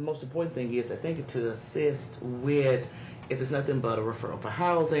the most important thing is, I think, to assist with, if it's nothing but a referral for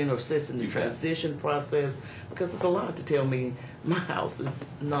housing or assist in the transition process, because it's a lot to tell me my house is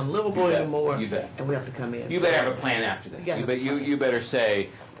non-livable anymore, and we have to come in. You better have a plan after that. You better say,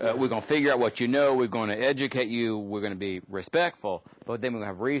 we're going to figure out what you know, we're going to educate you, we're going to be respectful, but then we're going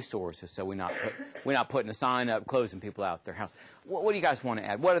to have resources so we're not putting a sign up, closing people out their house. What do you guys want to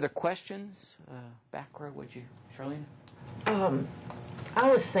add? What other questions? Back row, would you, Charlene? I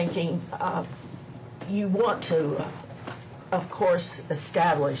was thinking you want to, of course,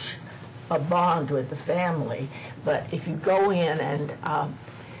 establish a bond with the family, but if you go in and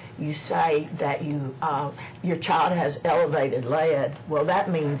you say that your child has elevated lead, well, that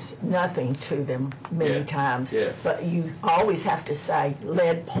means nothing to them many times. But you always have to say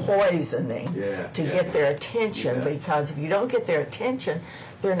lead poisoning to get their attention, because if you don't get their attention,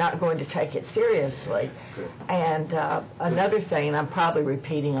 they're not going to take it seriously. And another thing, and I'm probably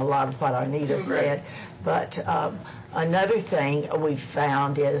repeating a lot of what Arnita said, but another thing we've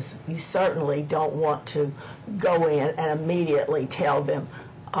found is you certainly don't want to go in and immediately tell them,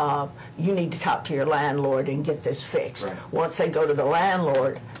 you need to talk to your landlord and get this fixed. Once they go to the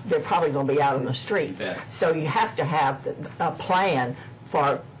landlord, they're probably going to be out on the street. So you have to have a plan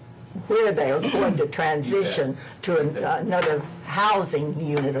for where they are going to transition to another housing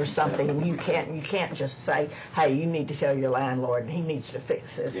unit or something. You can't just say, hey, you need to tell your landlord he needs to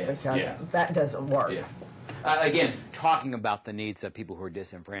fix this, because that doesn't work. Again, talking about the needs of people who are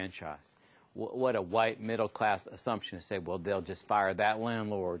disenfranchised. What a white middle-class assumption to say, well, they'll just fire that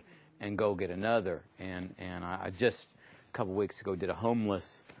landlord and go get another. And I just, a couple weeks ago, did a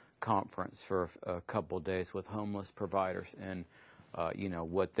homeless conference for a couple of days with homeless providers. And, you know,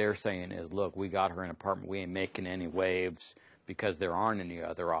 what they're saying is, look, we got her an apartment. We ain't making any waves because there aren't any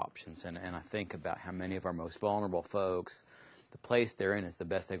other options. And I think about how many of our most vulnerable folks, the place they're in is the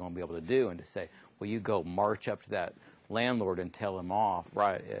best they're going to be able to do. And to say, well, you go march up to that landlord and tell him off,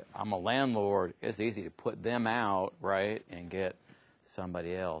 right? I'm a landlord. It's easy to put them out, right, and get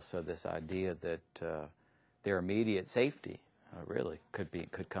somebody else. So this idea that their immediate safety really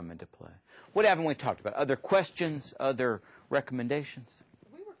could come into play. What haven't we talked about? Other questions? Other recommendations?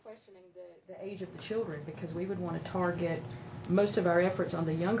 We were questioning the age of the children, because we would want to target most of our efforts on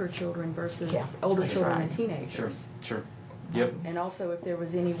the younger children versus older children and teenagers. Sure. Yep. And also if there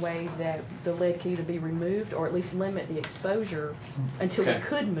was any way that the lead could either be removed or at least limit the exposure until we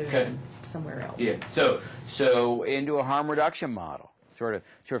could move them somewhere else. Yeah. So into a harm reduction model, sort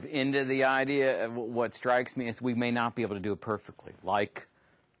of into the idea of what strikes me is we may not be able to do it perfectly, like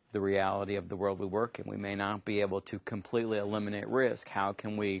the reality of the world we work in. We may not be able to completely eliminate risk. How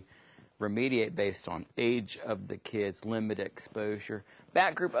can we remediate based on age of the kids, limit exposure?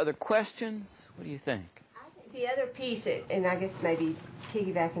 Back group, other questions? What do you think? The other piece, and I guess maybe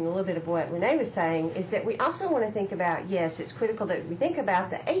piggybacking a little bit of what Renee was saying, is that we also want to think about, yes, it's critical that we think about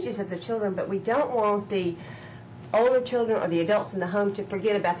the ages of the children, but we don't want the older children or the adults in the home to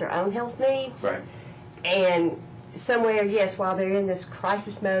forget about their own health needs. Right. And somewhere, yes, while they're in this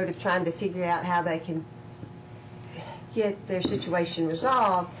crisis mode of trying to figure out how they can get their situation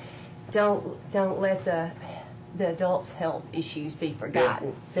resolved, don't let the adults' health issues be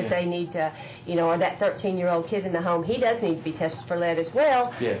forgotten. That they need to, you know, or that 13-year-old kid in the home, he does need to be tested for lead as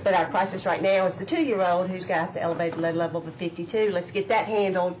well. But our crisis right now is the 2-year-old who's got the elevated lead level of 52. Let's get that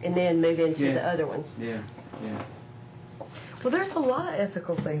handled and then move into the other ones. Well, there's a lot of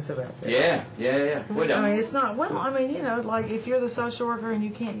ethical things about that. I mean, it's not, well, I mean, you know, like if you're the social worker and you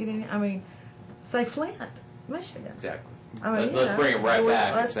can't get any, I mean, say Flint, Michigan. Exactly. I mean, let's bring it right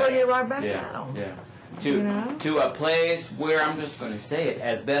back. Let's bring it right back down. To a place where, I'm just going to say it,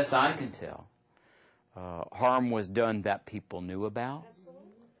 as best I can tell, harm was done that people knew about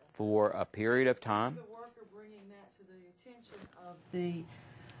for a period of time. The worker bringing that to the attention of the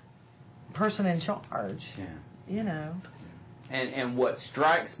person in charge, you know. And what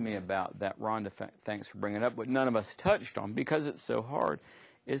strikes me about that, Rhonda, thanks for bringing it up, what none of us touched on, because it's so hard,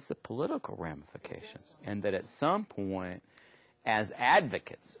 is the political ramifications. And that at some point, as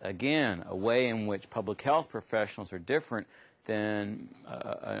advocates, again, a way in which public health professionals are different than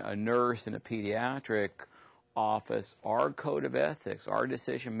a nurse in a pediatric office, our code of ethics, our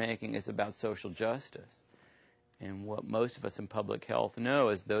decision-making is about social justice. And what most of us in public health know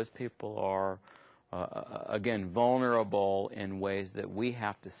is those people are again, vulnerable in ways that we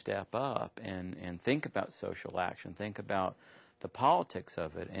have to step up and think about social action, think about the politics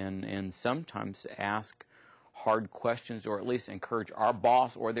of it, and sometimes ask hard questions, or at least encourage our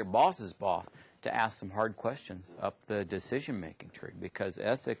boss or their boss's boss to ask some hard questions up the decision-making tree. Because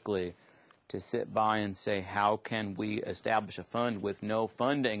ethically, to sit by and say, how can we establish a fund with no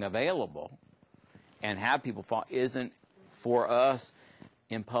funding available and have people fall, isn't, for us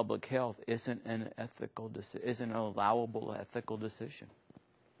in public health, isn't an allowable ethical decision.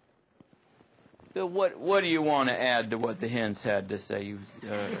 So what do you want to add to what the hens had to say? You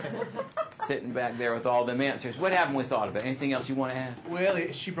sitting back there with all them answers. What haven't we thought about? Anything else you want to add? Well,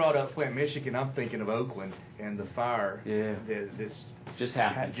 she brought up Flint, Michigan. I'm thinking of Oakland and the fire. Yeah. That's just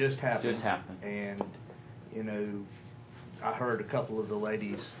happened. Just happened. And you know, I heard a couple of the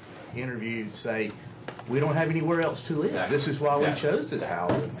ladies interviewed say, "We don't have anywhere else to live. Exactly. This is why we chose this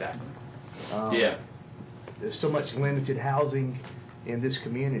housing." Exactly. Yeah. There's so much limited housing in this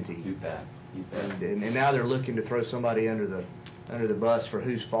community. You bet. And now they're looking to throw somebody under the bus for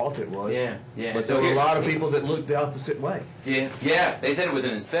whose fault it was. Yeah. But there were a lot of people that looked the opposite way. Yeah. They said it was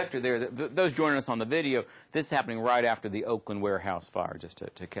an inspector there. Those joining us on the video, this is happening right after the Oakland warehouse fire, just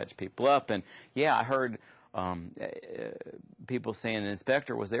to catch people up. And yeah, I heard people saying an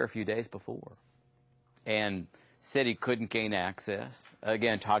inspector was there a few days before and said he couldn't gain access.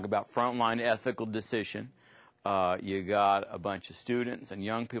 Again, talk about frontline ethical decision. You got a bunch of students and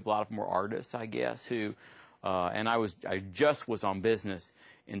young people, a lot of them were artists, I guess, who, and I just was on business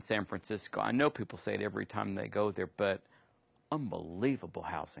in San Francisco. I know people say it every time they go there, but unbelievable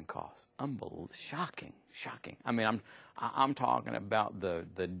housing costs, shocking. I mean, I'm talking about the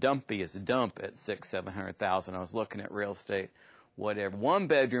dumpiest dump at $600,000-700,000. I was looking at real estate, whatever. One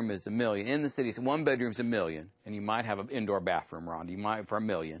bedroom is $1 million in the city. So one bedroom's $1 million, and you might have an indoor bathroom, Rhonda. You might for $1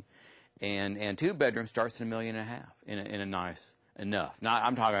 million. And 2 bedrooms starts at $1.5 million in a nice enough. Not,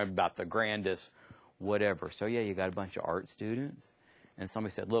 I'm talking about the grandest whatever. So yeah, you got a bunch of art students, and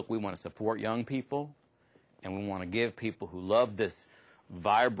somebody said, look, we want to support young people, and we want to give people who love this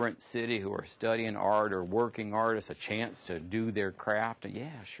vibrant city, who are studying art or working artists, a chance to do their craft. And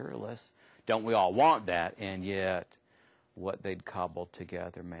yeah, sure, don't we all want that? And yet, what they'd cobbled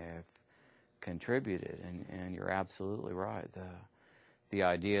together may have contributed. And you're absolutely right. The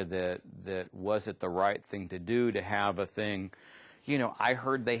idea that was it the right thing to do to have a thing, you know, I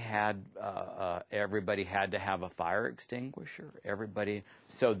heard they had, everybody had to have a fire extinguisher, everybody.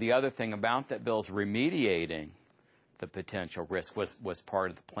 So the other thing about that bill is remediating the potential risk was part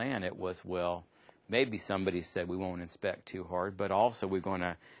of the plan. It was, well, maybe somebody said we won't inspect too hard, but also we're going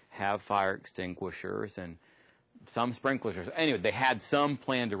to have fire extinguishers and some sprinklers. Anyway, they had some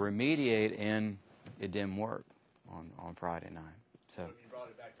plan to remediate, and it didn't work on Friday night. So you brought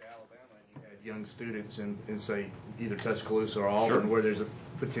it back to Alabama, and you had young students in say either Tuscaloosa or Auburn, where there's a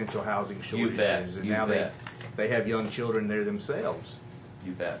potential housing shortage. You bet. And now they have young children there themselves.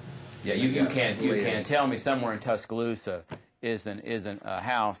 You bet. Yeah, you can't tell me somewhere in Tuscaloosa isn't a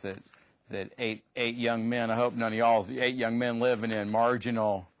house that eight young men. I hope none of y'all's 8 young men living in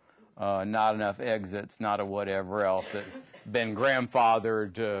marginal, not enough exits, not a whatever else that's been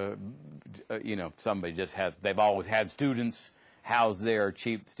grandfathered. You know, somebody just had. They've always had students housed there,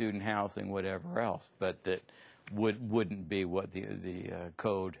 cheap student housing, whatever else, but that wouldn't be what the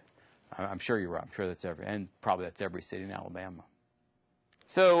code. I'm sure you're right. I'm sure that's every city in Alabama.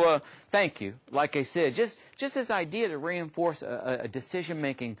 So thank you. Like I said, just this idea to reinforce a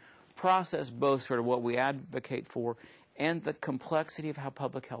decision-making process, both sort of what we advocate for and the complexity of how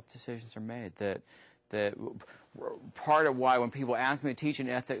public health decisions are made. That part of why when people ask me to teach an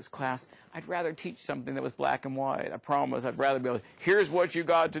ethics class, I'd rather teach something that was black and white. I promise I'd rather be able to, here's what you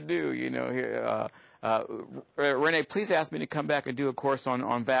got to do, you know. Here, Renee, please ask me to come back and do a course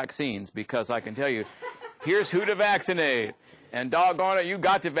on vaccines, because I can tell you, here's who to vaccinate. And doggone it, you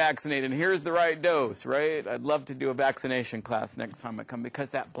got to vaccinate, and here's the right dose, right? I'd love to do a vaccination class next time I come,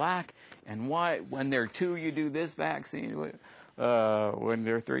 because that black and white, when there are 2, you do this vaccine. When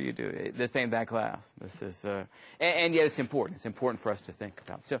there are 3, you do it. This ain't that class. This is, and yet it's important. It's important for us to think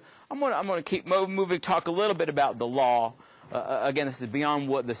about. So I'm gonna keep moving. Talk a little bit about the law. Again, this is beyond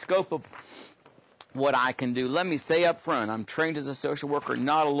what the scope of what I can do. Let me say up front, I'm trained as a social worker,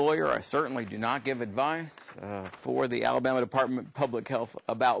 not a lawyer. I certainly do not give advice for the Alabama Department of Public Health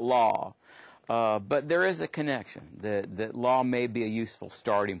about law. But there is a connection that law may be a useful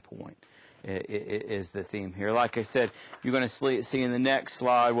starting point. Is the theme here. Like I said, you're going to see in the next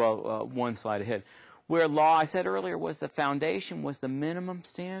slide, one slide ahead, where law, I said earlier, was the foundation, was the minimum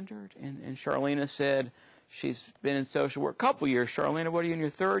standard. And Charlena said She's been in social work a couple years. Charlene, what are you in your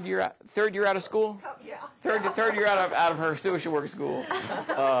third year out of school? Yeah. Third year out of her social work school.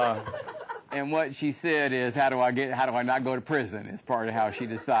 And what she said is, how do I not go to prison? Is part of how she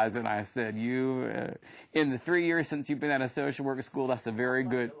decides. And I said, in the 3 years since you've been out of social work school, that's a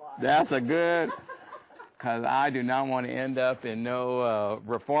good, because I do not want to end up in no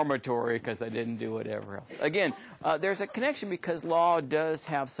reformatory because I didn't do whatever else. Again, there's a connection because law does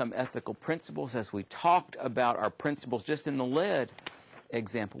have some ethical principles. As we talked about our principles just in the lead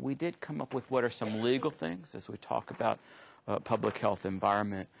example, we did come up with what are some legal things as we talk about public health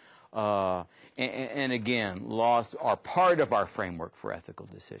environment. And again, laws are part of our framework for ethical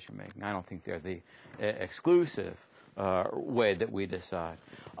decision making. I don't think they're the exclusive way that we decide.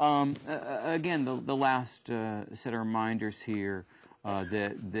 Again, the last set of reminders here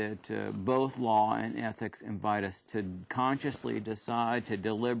that both law and ethics invite us to consciously decide, to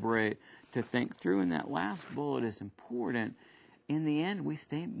deliberate, to think through. And that last bullet is important. In the end, we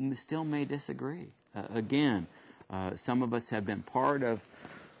still may disagree. Again, some of us have been part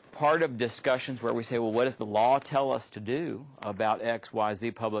of discussions where we say, well, what does the law tell us to do about X, Y,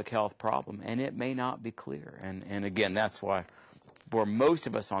 Z public health problem? And it may not be clear. And again, that's why for most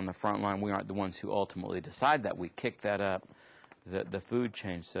of us on the front line, we aren't the ones who ultimately decide that. We kick that up the food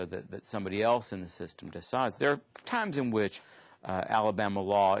chain so that somebody else in the system decides. There are times in which Alabama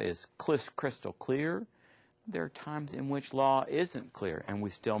law is crystal clear. There are times in which law isn't clear, and we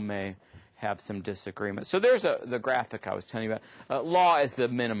still may have some disagreement. So there's the graphic I was telling you about. Law is the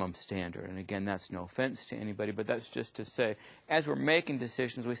minimum standard, and again, that's no offense to anybody, but that's just to say, as we're making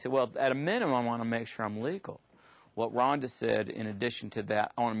decisions, we say, well, at a minimum, I want to make sure I'm legal. What Rhonda said, in addition to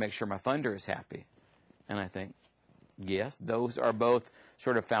that, I want to make sure my funder is happy. And I think, yes, those are both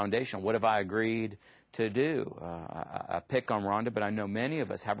sort of foundational. What have I agreed to do? I pick on Rhonda, but I know many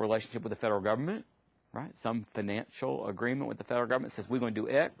of us have a relationship with the federal government, right? Some financial agreement with the federal government says we're going to do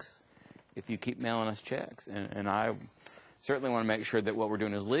X if you keep mailing us checks. And I certainly want to make sure that what we're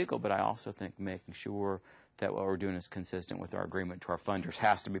doing is legal, but I also think making sure that what we're doing is consistent with our agreement to our funders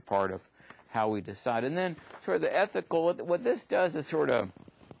has to be part of how we decide. And then sort of the ethical, what this does is sort of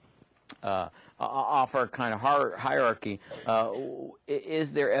offer a kind of hierarchy.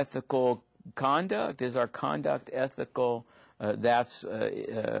 Is there ethical conduct? Is our conduct ethical? That's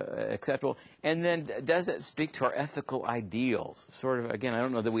acceptable. And then does it speak to our ethical ideals? Sort of, again, I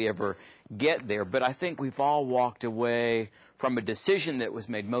don't know that we ever get there, but I think we've all walked away from a decision that was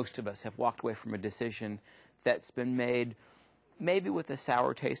made. Most of us have walked away from a decision that's been made maybe with a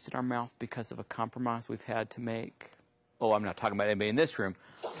sour taste in our mouth because of a compromise we've had to make. Oh, I'm not talking about anybody in this room.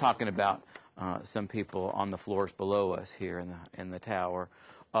 I'm talking about some people on the floors below us here in the tower.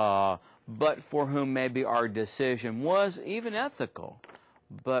 But for whom maybe our decision was even ethical,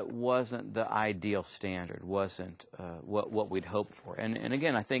 but wasn't the ideal standard, wasn't what we'd hoped for. And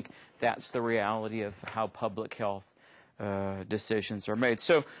again, I think that's the reality of how public health decisions are made.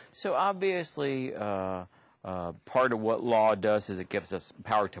 So obviously, part of what law does is it gives us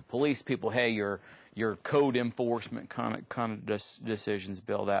power to police people. Hey, your code enforcement kind of decisions,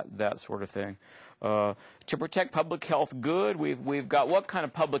 Bill, that sort of thing. To protect public health good, we've got what kind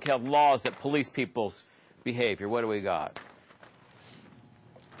of public health laws that police people's behavior? What do we got?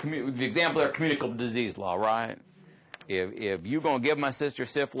 The example there, communicable disease law, right? If you're going to give my sister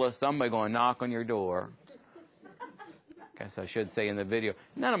syphilis, somebody's going to knock on your door. Guess I should say in the video,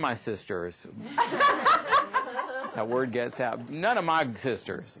 none of my sisters. That's how word gets out. None of my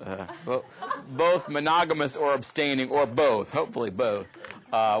sisters, both monogamous or abstaining, or both, hopefully both,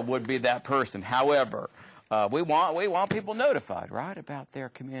 would be that person. However, we want people notified, right, about their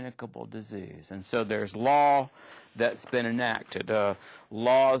communicable disease. And so there's law that's been enacted,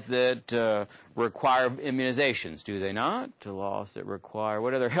 laws that require immunizations, do they not? Laws that require,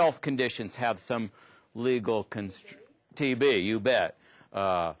 what other health conditions have some legal TB, you bet.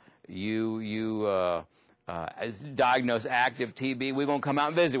 As diagnosed active TB, we're going to come out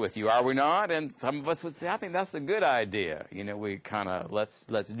and visit with you, are we not? And some of us would say, I think that's a good idea. You know, we kind of, let's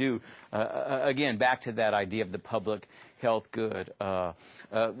do, again, back to that idea of the public health good.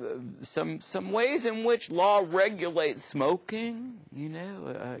 Some ways in which law regulates smoking, you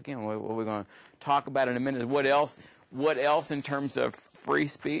know, again, what we're going to talk about in a minute. What else in terms of free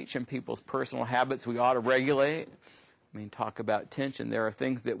speech and people's personal habits we ought to regulate? I mean, talk about tension. There are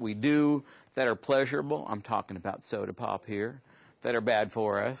things that we do that are pleasurable. I'm talking about soda pop here, that are bad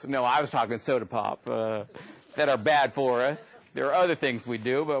for us. No, I was talking soda pop, that are bad for us. There are other things we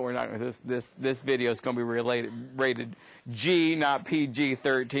do, but we're not. This video is going to be rated G, not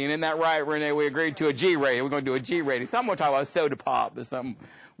PG-13. Isn't that right, Renee? We agreed to a G rating. We're going to do a G rating. So I'm going to talk about soda pop. It's something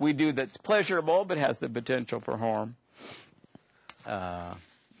we do that's pleasurable, but has the potential for harm. Anyway.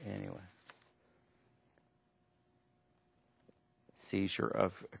 Seizure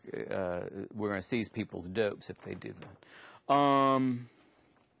of, we're going to seize people's dopes if they do that.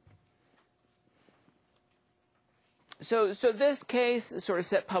 So this case sort of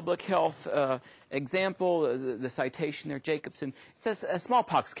set public health example. The citation there, Jacobson. It says a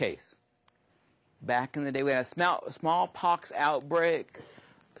smallpox case. Back in the day, we had a smallpox outbreak.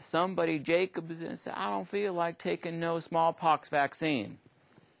 Somebody, Jacobson, said, I don't feel like taking no smallpox vaccine.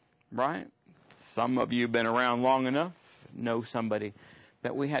 Right? Some of you have been around long enough, know somebody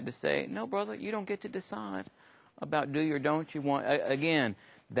that we had to say, no, brother, you don't get to decide about do you or don't you want. Again,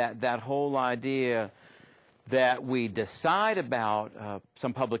 that whole idea that we decide about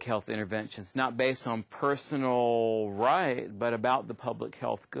some public health interventions, not based on personal right, but about the public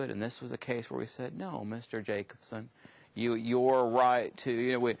health good. And this was a case where we said, no, Mr. Jacobson, your right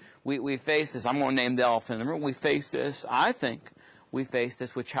to, we face this. I'm going to name the elephant in the room. We face this, I think, we face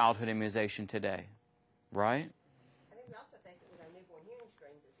this with childhood immunization today, right? I think we also face it with our newborn hearing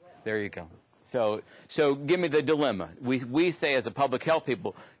screens as well. There you go. So give me the dilemma. We say as a public health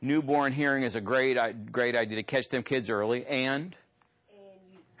people, newborn hearing is a great idea to catch them kids early, and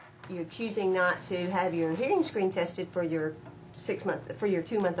you're choosing not to have your hearing screen tested for your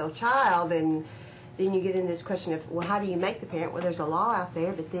 2-month-old child, and then you get in this question of, well, how do you make the parent? Well, there's a law out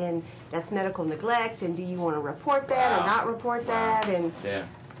there, but then that's medical neglect, and do you want to report that or not report that? And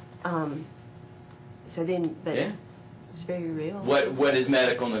so then, but. Yeah. It's very real. What is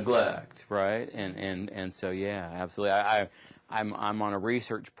medical neglect, right? And so yeah, absolutely. I'm on a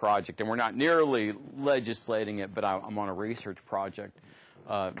research project, and we're not nearly legislating it, but I'm on a research project,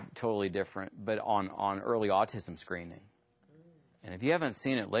 totally different, but on early autism screening. And if you haven't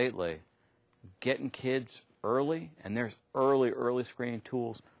seen it lately, getting kids early, and there's early screening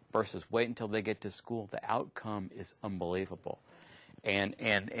tools versus wait until they get to school, the outcome is unbelievable.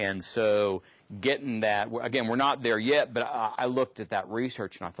 And so getting that, again, we're not there yet, but I looked at that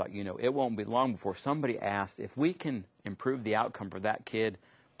research and I thought, it won't be long before somebody asks if we can improve the outcome for that kid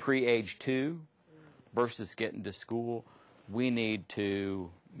pre-age 2 versus getting to school, we need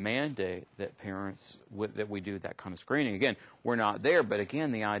to mandate that parents, that we do that kind of screening. Again, we're not there, but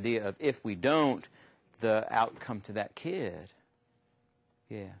again, the idea of if we don't, the outcome to that kid.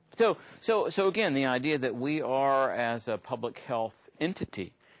 Yeah. So again, the idea that we are, as a public health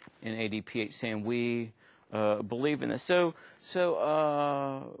entity in ADPH, saying we believe in this. So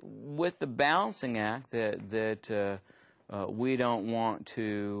with the balancing act that we don't want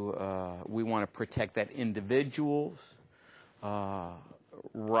to, we want to protect that individual's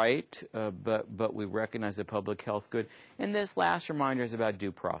right, but we recognize the public health good. And this last reminder is about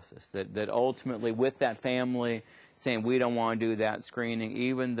due process, that ultimately with that family saying we don't want to do that screening,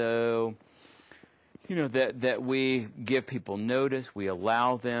 even though that we give people notice, we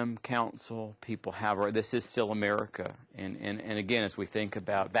allow them counsel, people have, this is still America. And again, as we think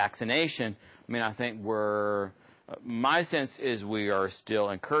about vaccination, I think my sense is we are still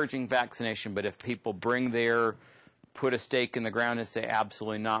encouraging vaccination, but if people put a stake in the ground and say,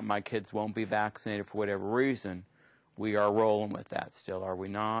 absolutely not, my kids won't be vaccinated for whatever reason, we are rolling with that still, are we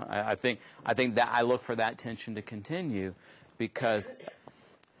not? I think that I look for that tension to continue, because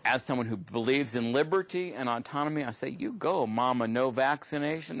as someone who believes in liberty and autonomy, I say, you go, mama, no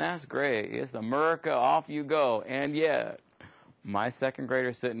vaccination, that's great. It's America, off you go. And yet, my second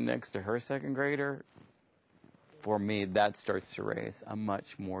grader sitting next to her second grader, for me, that starts to raise a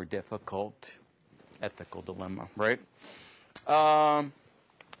much more difficult ethical dilemma, right?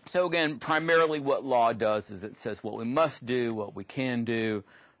 So again, primarily what law does is it says what we must do, what we can do,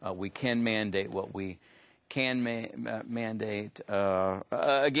 we can mandate what we can mandate.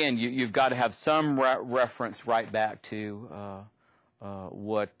 Again, you've got to have some reference right back to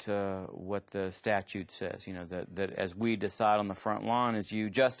what the statute says. That as we decide on the front line, as you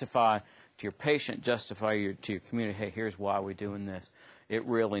justify to your patient, justify to your community, hey, here's why we're doing this. It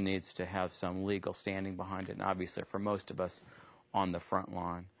really needs to have some legal standing behind it, and obviously for most of us on the front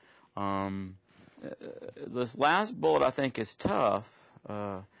line. This last bullet I think is tough.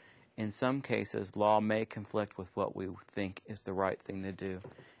 In some cases, law may conflict with what we think is the right thing to do.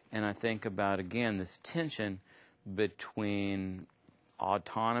 And I think about, again, this tension between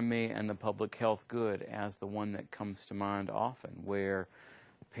autonomy and the public health good as the one that comes to mind often, where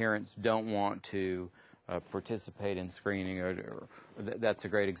parents don't want to participate in screening, or that's a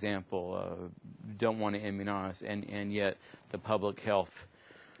great example. Don't want to immunize, and yet the public health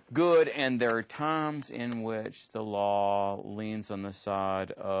good, and there are times in which the law leans on the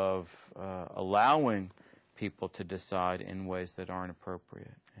side of allowing people to decide in ways that aren't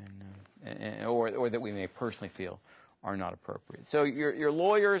appropriate, or that we may personally feel are not appropriate. So your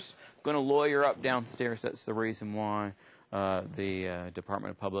lawyer's going to lawyer up downstairs. That's the reason why the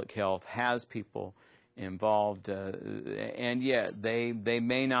Department of Public Health has people involved, and yet they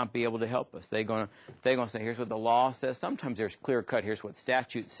may not be able to help us. They're going to say, here's what the law says. Sometimes there's clear cut, here's what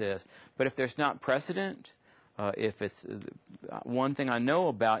statute says. But if there's not precedent, if it's one thing I know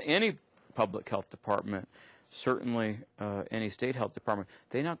about any public health department, certainly any state health department,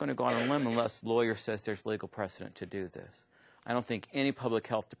 they're not going to go on a limb unless the lawyer says there's legal precedent to do this. I don't think any public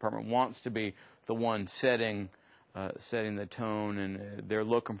health department wants to be the one setting the tone, and they're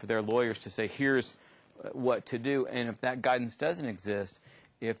looking for their lawyers to say, here's what to do. And if that guidance doesn't exist,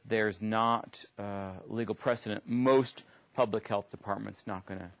 if there's not legal precedent, most public health departments not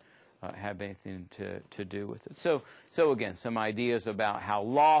going to have anything to do with it. So again, some ideas about how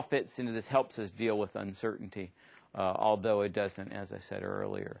law fits into this helps us deal with uncertainty, although it doesn't, as I said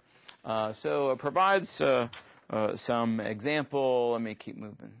earlier. So it provides some example. Let me keep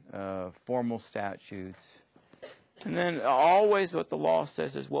moving. Formal statutes. And then always what the law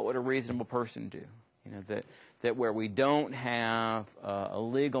says is, what would a reasonable person do? You know, that where we don't have a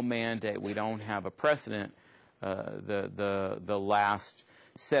legal mandate, we don't have a precedent, the last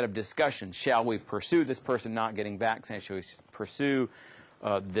set of discussions. Shall we pursue this person not getting vaccinated? Shall we pursue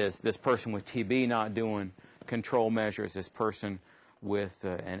this person with TB not doing control measures? This person with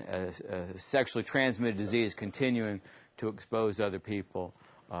a sexually transmitted disease continuing to expose other people?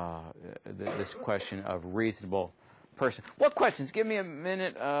 This question of reasonable person. What questions? Give me a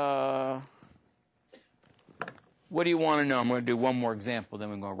minute. What do you want to know? I'm going to do one more example, then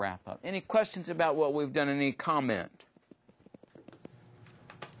we're going to wrap up. Any questions about what we've done? Any comment?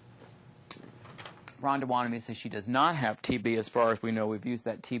 Rhonda wanted me to say she does not have TB as far as we know. We've used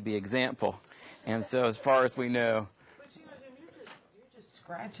that TB example. And so as far as we know. But you know, Jim, you're just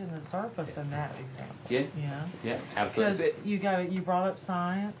scratching the surface in that example. Yeah. You know? Yeah, absolutely. Because you brought up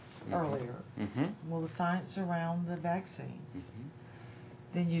science earlier. Mm-hmm. Well, the science around the vaccines. Mm-hmm.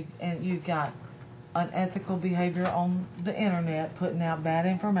 Then you've got unethical behavior on the internet, putting out bad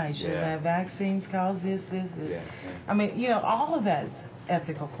information that vaccines cause this. Yeah. I mean, you know, all of that's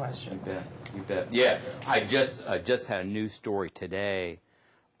ethical questions. You bet. Yeah, I just had a news story today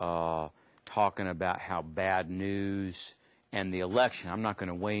talking about how bad news and the election. I'm not going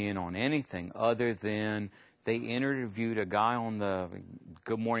to weigh in on anything other than they interviewed a guy on the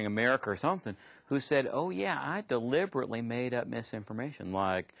Good Morning America or something who said, "Oh yeah, I deliberately made up misinformation."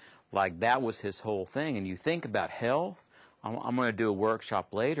 Like that was his whole thing. And you think about health. I'm going to do a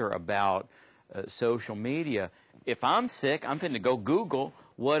workshop later about social media. If I'm sick, I'm going to go Google,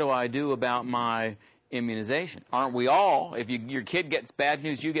 what do I do about my immunization? Aren't we all? If your kid gets bad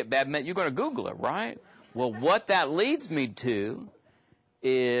news, you get bad news, you're going to Google it, right? Well, what that leads me to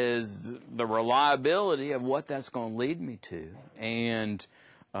is the reliability of what that's going to lead me to, and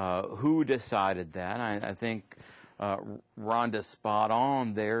who decided that. I think Rhonda's spot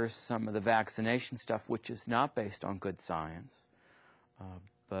on. There's some of the vaccination stuff which is not based on good science.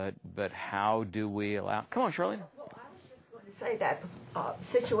 But how do we allow... Come on, Shirley. Well, I was just going to say that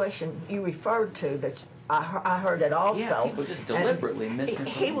situation you referred to, that I heard it also. Yeah, people just deliberately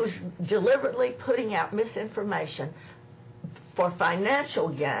misinformation. He was deliberately putting out misinformation for financial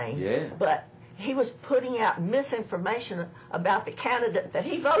gain. Yeah. But he was putting out misinformation about the candidate that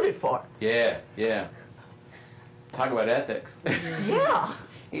he voted for. Yeah. Talk about ethics. Yeah.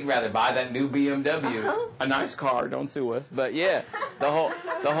 He'd rather buy that new BMW, a nice car. Don't sue us, but yeah, the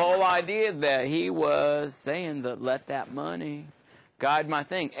whole idea that he was saying that let that money guide my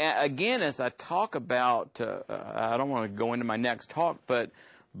thing. Again, as I talk about, I don't want to go into my next talk, but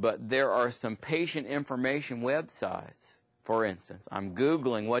there are some patient information websites. For instance, I'm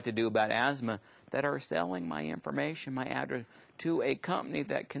Googling what to do about asthma that are selling my information, my address, to a company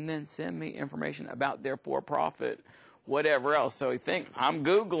that can then send me information about their for-profit, whatever else. So I think I'm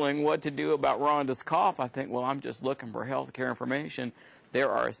Googling what to do about Rhonda's cough. I think, well, I'm just looking for health care information.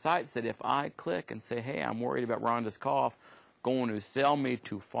 There are sites that if I click and say, hey, I'm worried about Rhonda's cough, going to sell me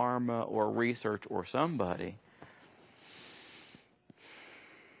to pharma or research or somebody.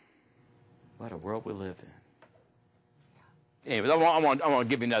 What a world we live in. Anyways, I want to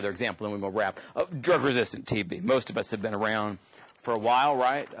give you another example, and we're going to wrap. Drug-resistant TB. Most of us have been around for a while,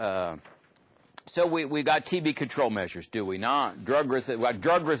 right? So we got TB control measures, do we not?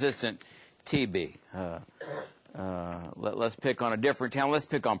 Drug-resistant TB. Let's pick on a different town. Let's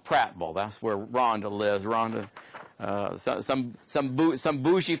pick on Prattville. That's where Rhonda lives. Rhonda, some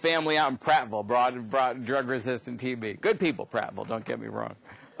bougie family out in Prattville brought drug-resistant TB. Good people, Prattville. Don't get me wrong.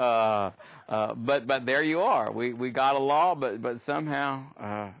 But there you are. We got a law, but somehow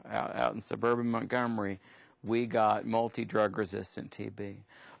out in suburban Montgomery, we got multi-drug resistant TB.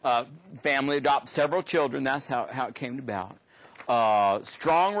 Family adopt several children. That's how it came about.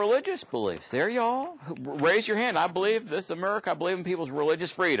 Strong religious beliefs. There y'all. Raise your hand. I believe this is America. I believe in people's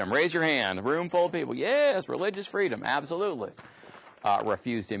religious freedom. Raise your hand. A room full of people. Yes, religious freedom. Absolutely.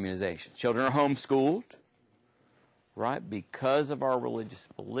 Refused immunization. Children are homeschooled. Right? Because of our religious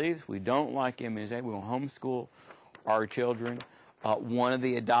beliefs, we don't like immunization. We will homeschool our children. One of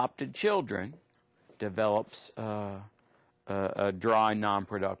the adopted children develops a dry,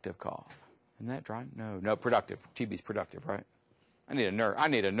 non-productive cough. Isn't that dry? No, productive. TB's productive, right? I need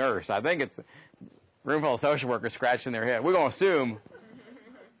a nurse. I think it's a room full of social workers scratching their head. We're going to assume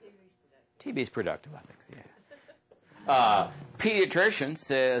TB's productive, I think, yeah. Pediatrician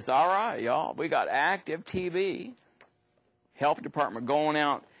says, all right, y'all, we got active TB. Health department going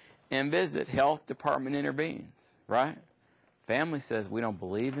out and visit. Health department intervenes, right? Family says, we don't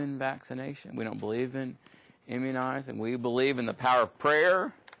believe in vaccination. We don't believe in immunizing. We believe in the power of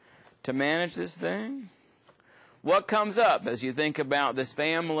prayer to manage this thing. What comes up as you think about this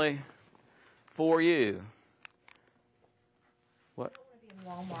family for you? What? I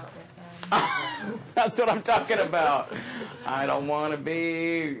don't want to be in Walmart with them. That's what I'm talking about. I don't want to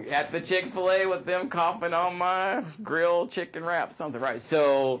be at the Chick-fil-A with them coughing on my grilled chicken wrap, something, right?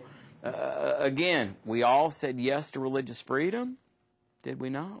 So, again, we all said yes to religious freedom, did we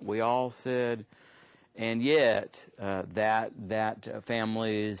not? We all said, and yet that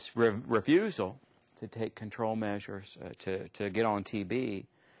family's refusal to take control measures to get on TB,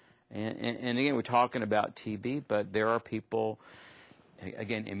 and again, we're talking about TB, but there are people.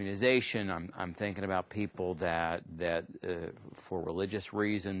 Again, immunization, I'm thinking about people that for religious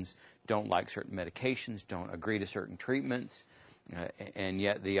reasons don't like certain medications, don't agree to certain treatments, and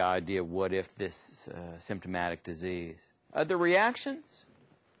yet the idea, what if this symptomatic disease? The reactions?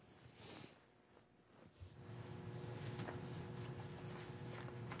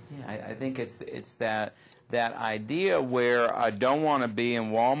 Yeah, I think it's that idea where I don't want to be in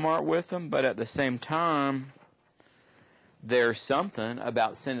Walmart with them, but at the same time, there's something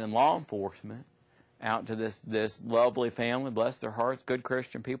about sending law enforcement out to this lovely family, bless their hearts, good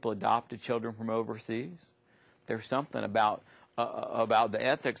Christian people, adopted children from overseas. There's something about the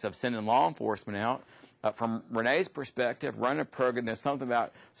ethics of sending law enforcement out. From Renee's perspective, running a program, there's something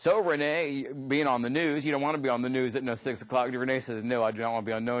about, so Renee, being on the news, you don't want to be on the news at 6 o'clock. Renee says, no, I don't want to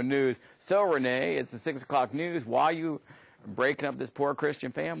be on no news. So Renee, it's the 6 o'clock news. Why are you breaking up this poor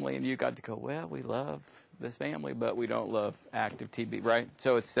Christian family? And you got to go, well, we love this family, but we don't love active TB, right?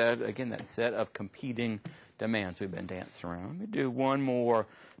 So it's that set of competing demands we've been dancing around. Let me do one more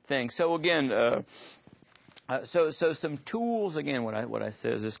thing. So again, so some tools. Again, what I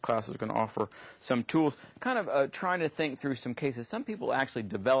said is this class is going to offer some tools, kind of trying to think through some cases. Some people actually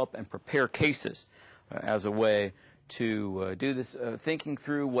develop and prepare cases as a way to do this, thinking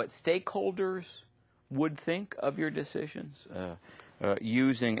through what stakeholders would think of your decisions.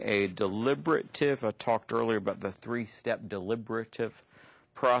 Using a deliberative, I talked earlier about the 3-step deliberative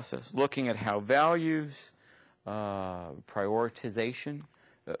process, looking at how values, prioritization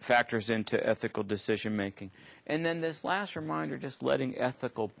factors into ethical decision making. And then this last reminder, just letting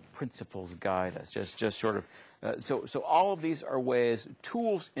ethical principles guide us, just sort of, so all of these are ways,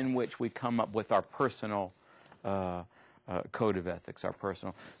 tools in which we come up with our personal code of ethics, our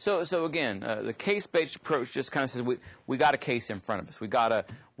personal. So again, the case-based approach just kind of says we got a case in front of us. We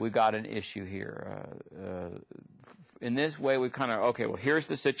got an issue here. In this way, we kind of, okay, well, here's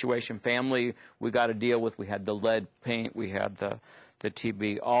the situation. Family, we got to deal with. We had the lead paint. We had the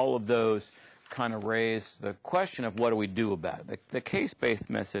TB. All of those kind of raise the question of what do we do about it. The case-based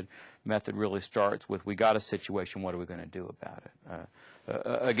method really starts with we got a situation. What are we going to do about it?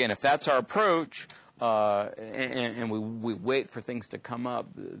 Again, if that's our approach. And we wait for things to come up.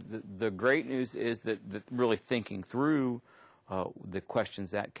 The great news is that really thinking through the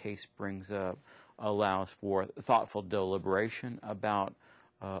questions that case brings up allows for thoughtful deliberation about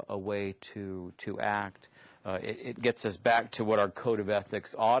a way to act. It gets us back to what our code of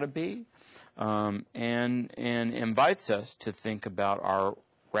ethics ought to be, and invites us to think about our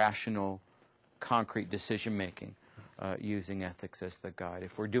rational, concrete decision making using ethics as the guide.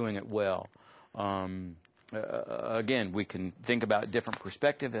 If we're doing it well. Again, we can think about different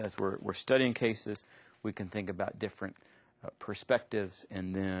perspectives as we're studying cases. We can think about different perspectives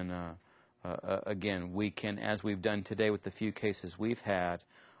and then again, we can, as we've done today with the few cases we've had,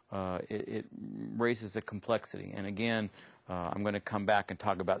 it raises a complexity. And again, I'm going to come back and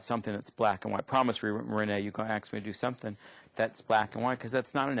talk about something that's black and white. Promise, Renee, you're going to ask me to do something that's black and white, because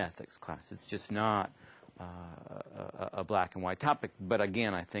that's not an ethics class. It's just not a black and white topic. But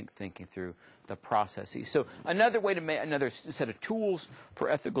again, I think thinking through the processes. So another way to make another set of tools for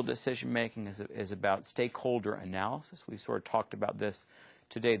ethical decision making is about stakeholder analysis. We sort of talked about this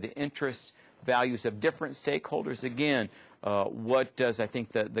today. The interests, values of different stakeholders. Again, what does, I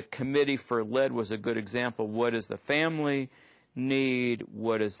think the Committee for Lead was a good example. What does the family need?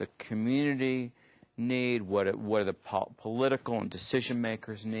 What does the community need? What do the political and decision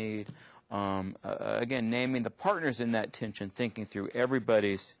makers need? Again, naming the partners in that tension, thinking through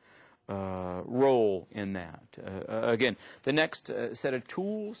everybody's role in that. Again, the next set of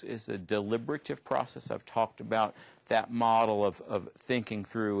tools is the deliberative process. I've talked about that model of thinking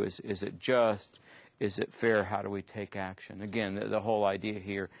through, is it just, is it fair, how do we take action? Again, the whole idea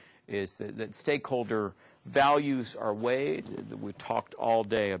here is that stakeholder values are weighed. We talked all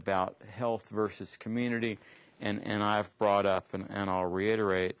day about health versus community, and I've brought up, and I'll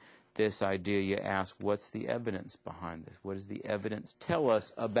reiterate, this idea. You ask, what's the evidence behind this? What does the evidence tell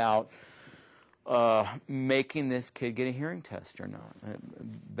us about making this kid get a hearing test or not?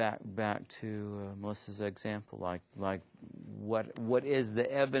 Back to Melissa's example, like what is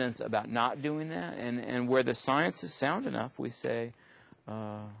the evidence about not doing that? And where the science is sound enough, we say,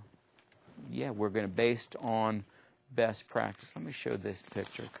 yeah, we're going to, based on best practice. Let me show this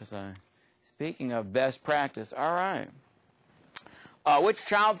picture, because speaking of best practice, all right. Which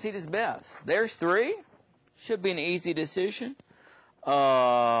child seat is best? There's 3. Should be an easy decision.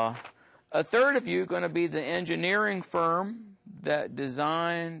 A third of you are going to be the engineering firm that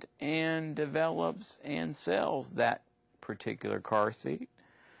designed and develops and sells that particular car seat.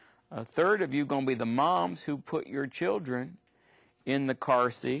 A third of you are going to be the moms who put your children in the car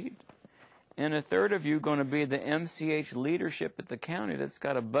seat. And a third of you are going to be the MCH leadership at the county that's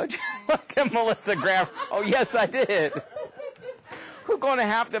got a budget. Look at Melissa Graham. Oh, yes, I did. Who's going to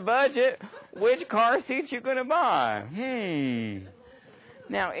have to budget which car seat you're going to buy?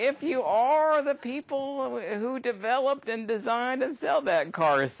 Now, if you are the people who developed and designed and sell that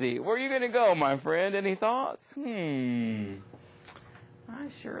car seat, where are you going to go, my friend? Any thoughts? I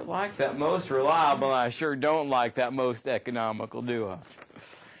sure like that most reliable. I sure don't like that most economical, do I?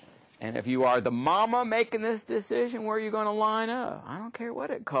 And if you are the mama making this decision, where are you going to line up? I don't care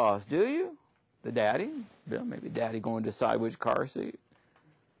what it costs, do you? The daddy? Bill, maybe daddy going to decide which car seat.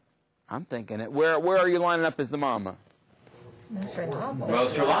 I'm thinking it. Where are you lining up as the mama? Most reliable.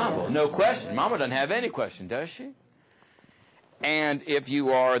 Most reliable, no question. Mama doesn't have any question, does she? And if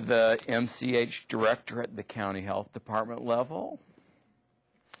you are the MCH director at the county health department level,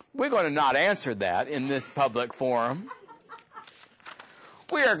 we're going to not answer that in this public forum.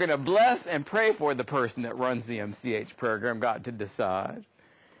 We are going to bless and pray for the person that runs the MCH program got to decide.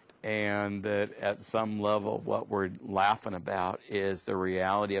 And that at some level what we're laughing about is the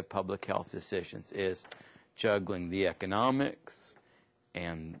reality of public health decisions, is juggling the economics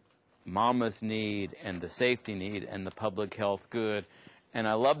and mama's need and the safety need and the public health good. And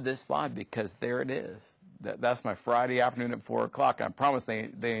I love this slide because there it is. That's my Friday afternoon at 4 o'clock. I promise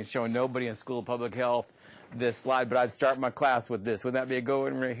they ain't showing nobody in School of Public Health this slide, but I'd start my class with this. Would that be a go?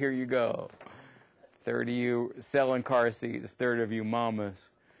 And here you go. 3rd of you selling car seats, 3rd of you mamas,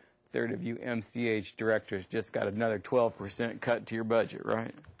 3rd of you MCH directors just got another 12% cut to your budget,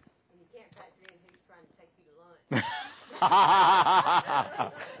 right? And you can't factor in who's trying to take you to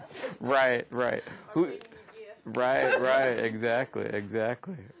lunch. Right. Right,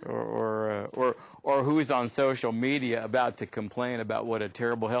 exactly. Or who's on social media about to complain about what a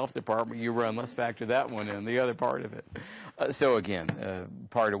terrible health department you run. Let's factor that one in, the other part of it. So again,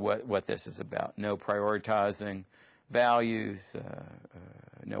 part of what this is about. No prioritizing values,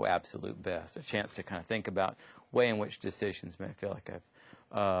 no absolute best. A chance to kind of think about way in which decisions may feel like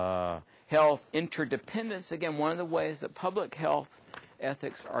health interdependence. Again, one of the ways that public health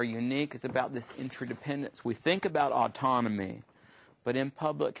ethics are unique is about this interdependence. We think about autonomy, but in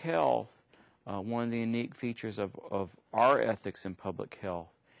public health, one of the unique features of our ethics in public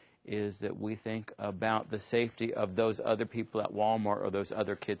health is that we think about the safety of those other people at Walmart or those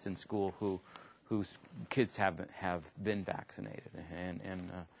other kids in school whose kids have been vaccinated, and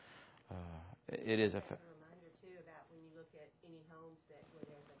it is a reminder too about when you look at any homes where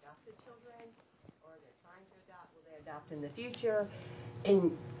there's adopted children or they're trying to adopt, will they adopt in the future?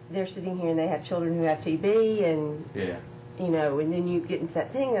 And they're sitting here and they have children who have TB, and and then you get into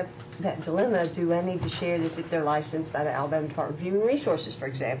that thing of that dilemma: do I need to share this if they're licensed by the Alabama Department of Human Resources, for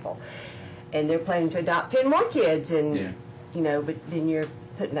example? and they're planning to adopt 10 more kids, and Yeah. you know, but then you're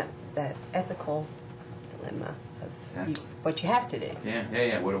putting up that ethical dilemma of what you have to do.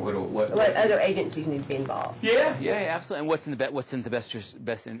 Yeah. What Other agencies need to be involved. Yeah, absolutely. And what's in the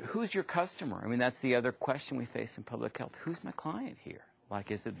best in who's your customer? I mean, that's the other question we face in public health. Who's my client here?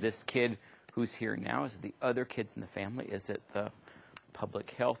 Like, is it this kid who's here now? Is it the other kids in the family? Is it the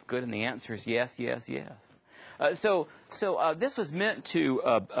public health good? And the answer is yes. So this was meant to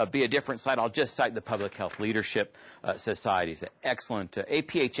be a different site. I'll just cite the Public Health Leadership Society. It's excellent.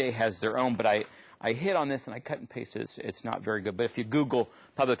 APHA has their own, but I hit on this and I cut and pasted it. It's not very good. But if you Google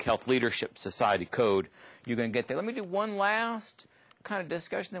Public Health Leadership Society code, you're going to get there. Let me do one last kind of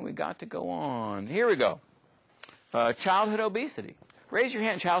discussion that we got to go on. Here we go. Childhood obesity. Raise your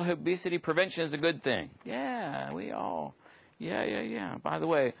hand. Childhood obesity prevention is a good thing. Yeah, we all. Yeah. By the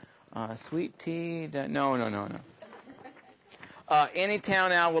way, sweet tea. No.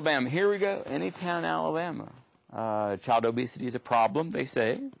 Anytown, Alabama. Here we go. Anytown, Alabama. Child obesity is a problem, they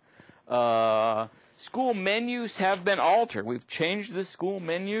say. School menus have been altered. We've changed the school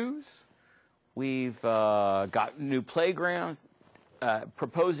menus. We've got new playgrounds,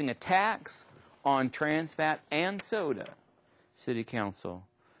 proposing a tax on trans fat and soda. City Council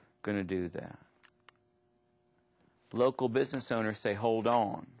going to do that. Local business owners say, hold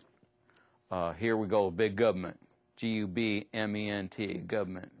on. Here we go, big government. G-U-B-M-E-N-T,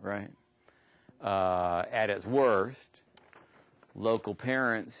 government, right? At its worst, local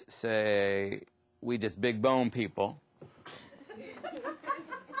parents say, we just big bone people.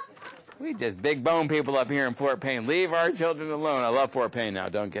 We just big bone people up here in Fort Payne. Leave our children alone. I love Fort Payne now,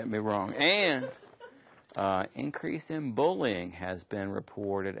 don't get me wrong. And increase in bullying has been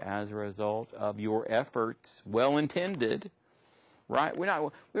reported as a result of your efforts, well intended, right? We're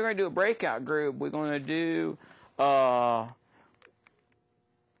going to do a breakout group. We're going to do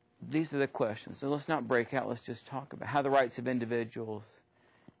these are the questions. So let's not break out. Let's just talk about how the rights of individuals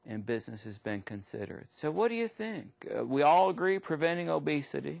and business has been considered. So what do you think? We all agree preventing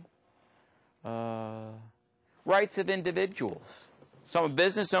obesity. Rights of individuals. So I'm a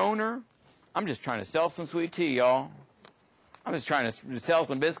business owner. I'm just trying to sell some sweet tea, y'all. I'm just trying to sell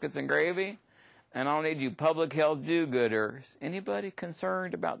some biscuits and gravy, and I don't need you public health do-gooders. Anybody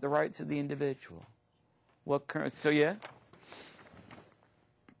concerned about the rights of the individual? So yeah.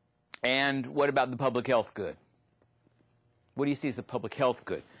 And what about the public health good? What do you see as the public health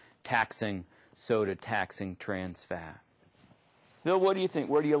good? Taxing soda, taxing trans fat. Phil, what do you think?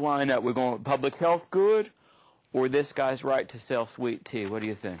 Where do you line up? We're going with public health good or this guy's right to sell sweet tea? What do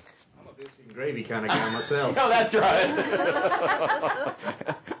you think? I'm a biscuit and gravy kind of guy myself. Oh, that's right.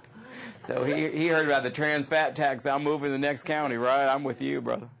 So he heard about the trans fat tax. I'll move in the next county, right? I'm with you,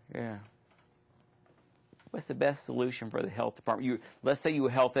 brother. Yeah. What's the best solution for the health department? Let's say you were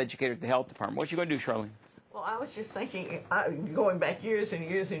a health educator at the health department. What you going to do, Charlene? Well, I was just thinking, going back years and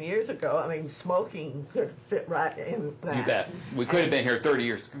years and years ago, I mean, smoking could fit right in that. You bet. We could have been here 30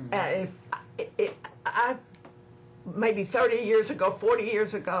 years ago. Maybe 30 years ago, 40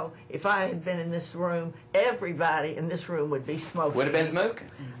 years ago, if I had been in this room, everybody in this room would be smoking. Would have been smoking.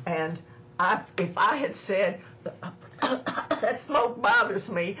 And if I had said, that smoke bothers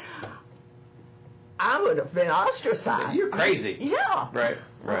me, I would have been ostracized. You're crazy. Yeah. Right.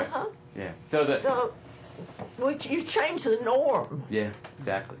 Yeah. So you change the norm. Yeah,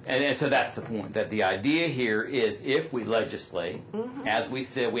 exactly. And so that's the point, that the idea here is if we legislate, as we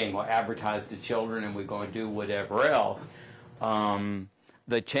said, we ain't going to advertise to children and we're going to do whatever else,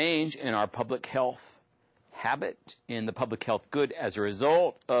 the change in our public health habit, in the public health good as a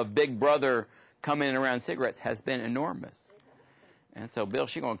result of Big Brother coming in around cigarettes has been enormous. And so, Bill,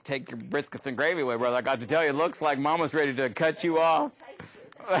 she's going to take your biscuits and gravy away, brother. I got to tell you, it looks like Mama's ready to cut you off.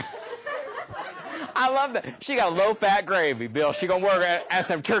 I love that. She got low-fat gravy, Bill. She going to work at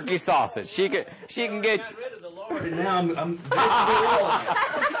some turkey sausage. She can get you. Rid of the lard, and now I'm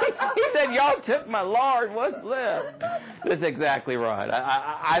He said, y'all took my lard. What's left? That's exactly right.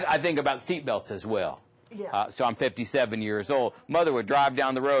 I think about seatbelts as well. Yeah. So I'm 57 years old. Mother would drive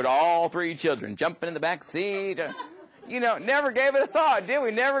down the road, all three children jumping in the back seat. You know, never gave it a thought, did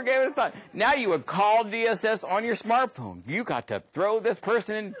we? Never gave it a thought. Now you would call DSS on your smartphone. You got to throw this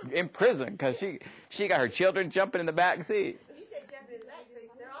person in prison because she got her children jumping in the back seat. You said jumping in the back seat,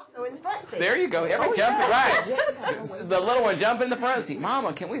 they're also in the front seat. There you go. Right. The little one jumping in the front seat.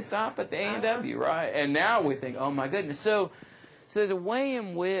 Mama, can we stop at the A&W, right? And now we think, oh my goodness. So there's a way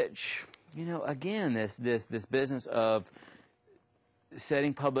in which, you know, again, this business of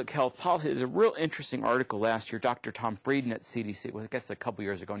setting public health policy. There's a real interesting article last year, Dr. Tom Frieden at CDC, well, I guess a couple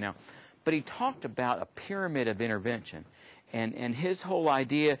years ago now, but he talked about a pyramid of intervention. And his whole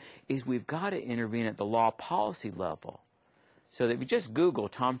idea is we've got to intervene at the law policy level. So that if you just Google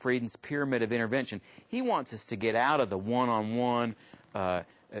Tom Frieden's Pyramid of Intervention, he wants us to get out of the one-on-one,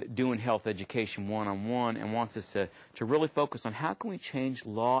 doing health education one-on-one, and wants us to really focus on how can we change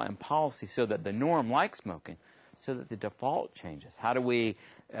law and policy so that the norm, like smoking, so that the default changes. How do we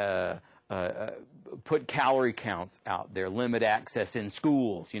put calorie counts out there, limit access in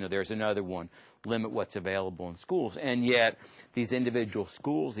schools? You know, there's another one, limit what's available in schools. And yet, these individual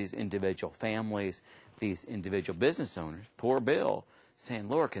schools, these individual families, these individual business owners, poor Bill, saying,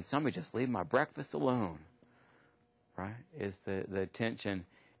 Lord, can somebody just leave my breakfast alone? Right? Is the tension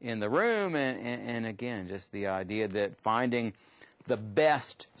in the room, and again, just the idea that finding the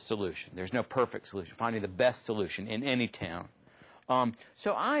best solution, there's no perfect solution, finding the best solution in any town.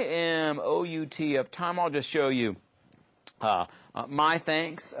 So I am OUT of time. I'll just show you my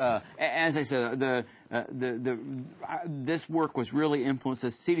thanks. As I said, this work was really influenced. The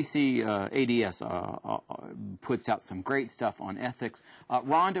CDC ADS puts out some great stuff on ethics.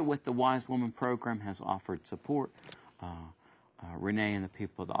 Rhonda with the Wise Woman program has offered support. Renee and the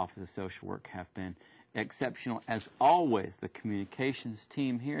people of the Office of Social Work have been exceptional. As always, the communications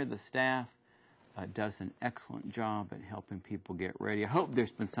team here, the staff, does an excellent job at helping people get ready. I hope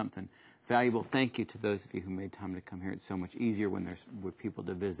there's been something valuable. Thank you to those of you who made time to come here. It's so much easier when there's people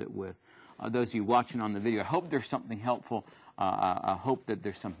to visit with. Those of you watching on the video, I hope there's something helpful. I hope that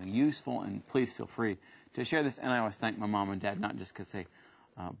there's something useful, and please feel free to share this. And I always thank my mom and dad, not just because they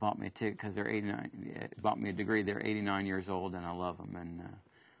bought me a ticket, because they're 89, bought me a degree. They're 89 years old, and I love them, and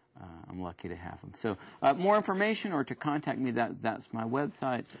I'm lucky to have them. So more information or to contact me, that's my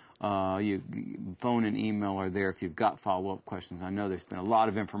website. Phone and email are there if you've got follow-up questions. I know there's been a lot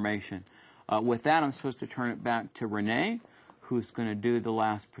of information. With that, I'm supposed to turn it back to Renee, who's going to do the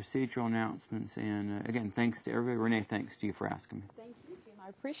last procedural announcements. And again, thanks to everybody. Renee, thanks to you for asking me. Thank you, Jim. I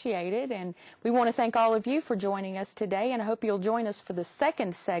appreciate it. And we want to thank all of you for joining us today, and I hope you'll join us for the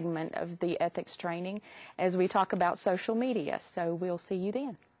second segment of the ethics training as we talk about social media. So we'll see you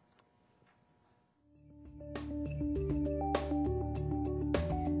then.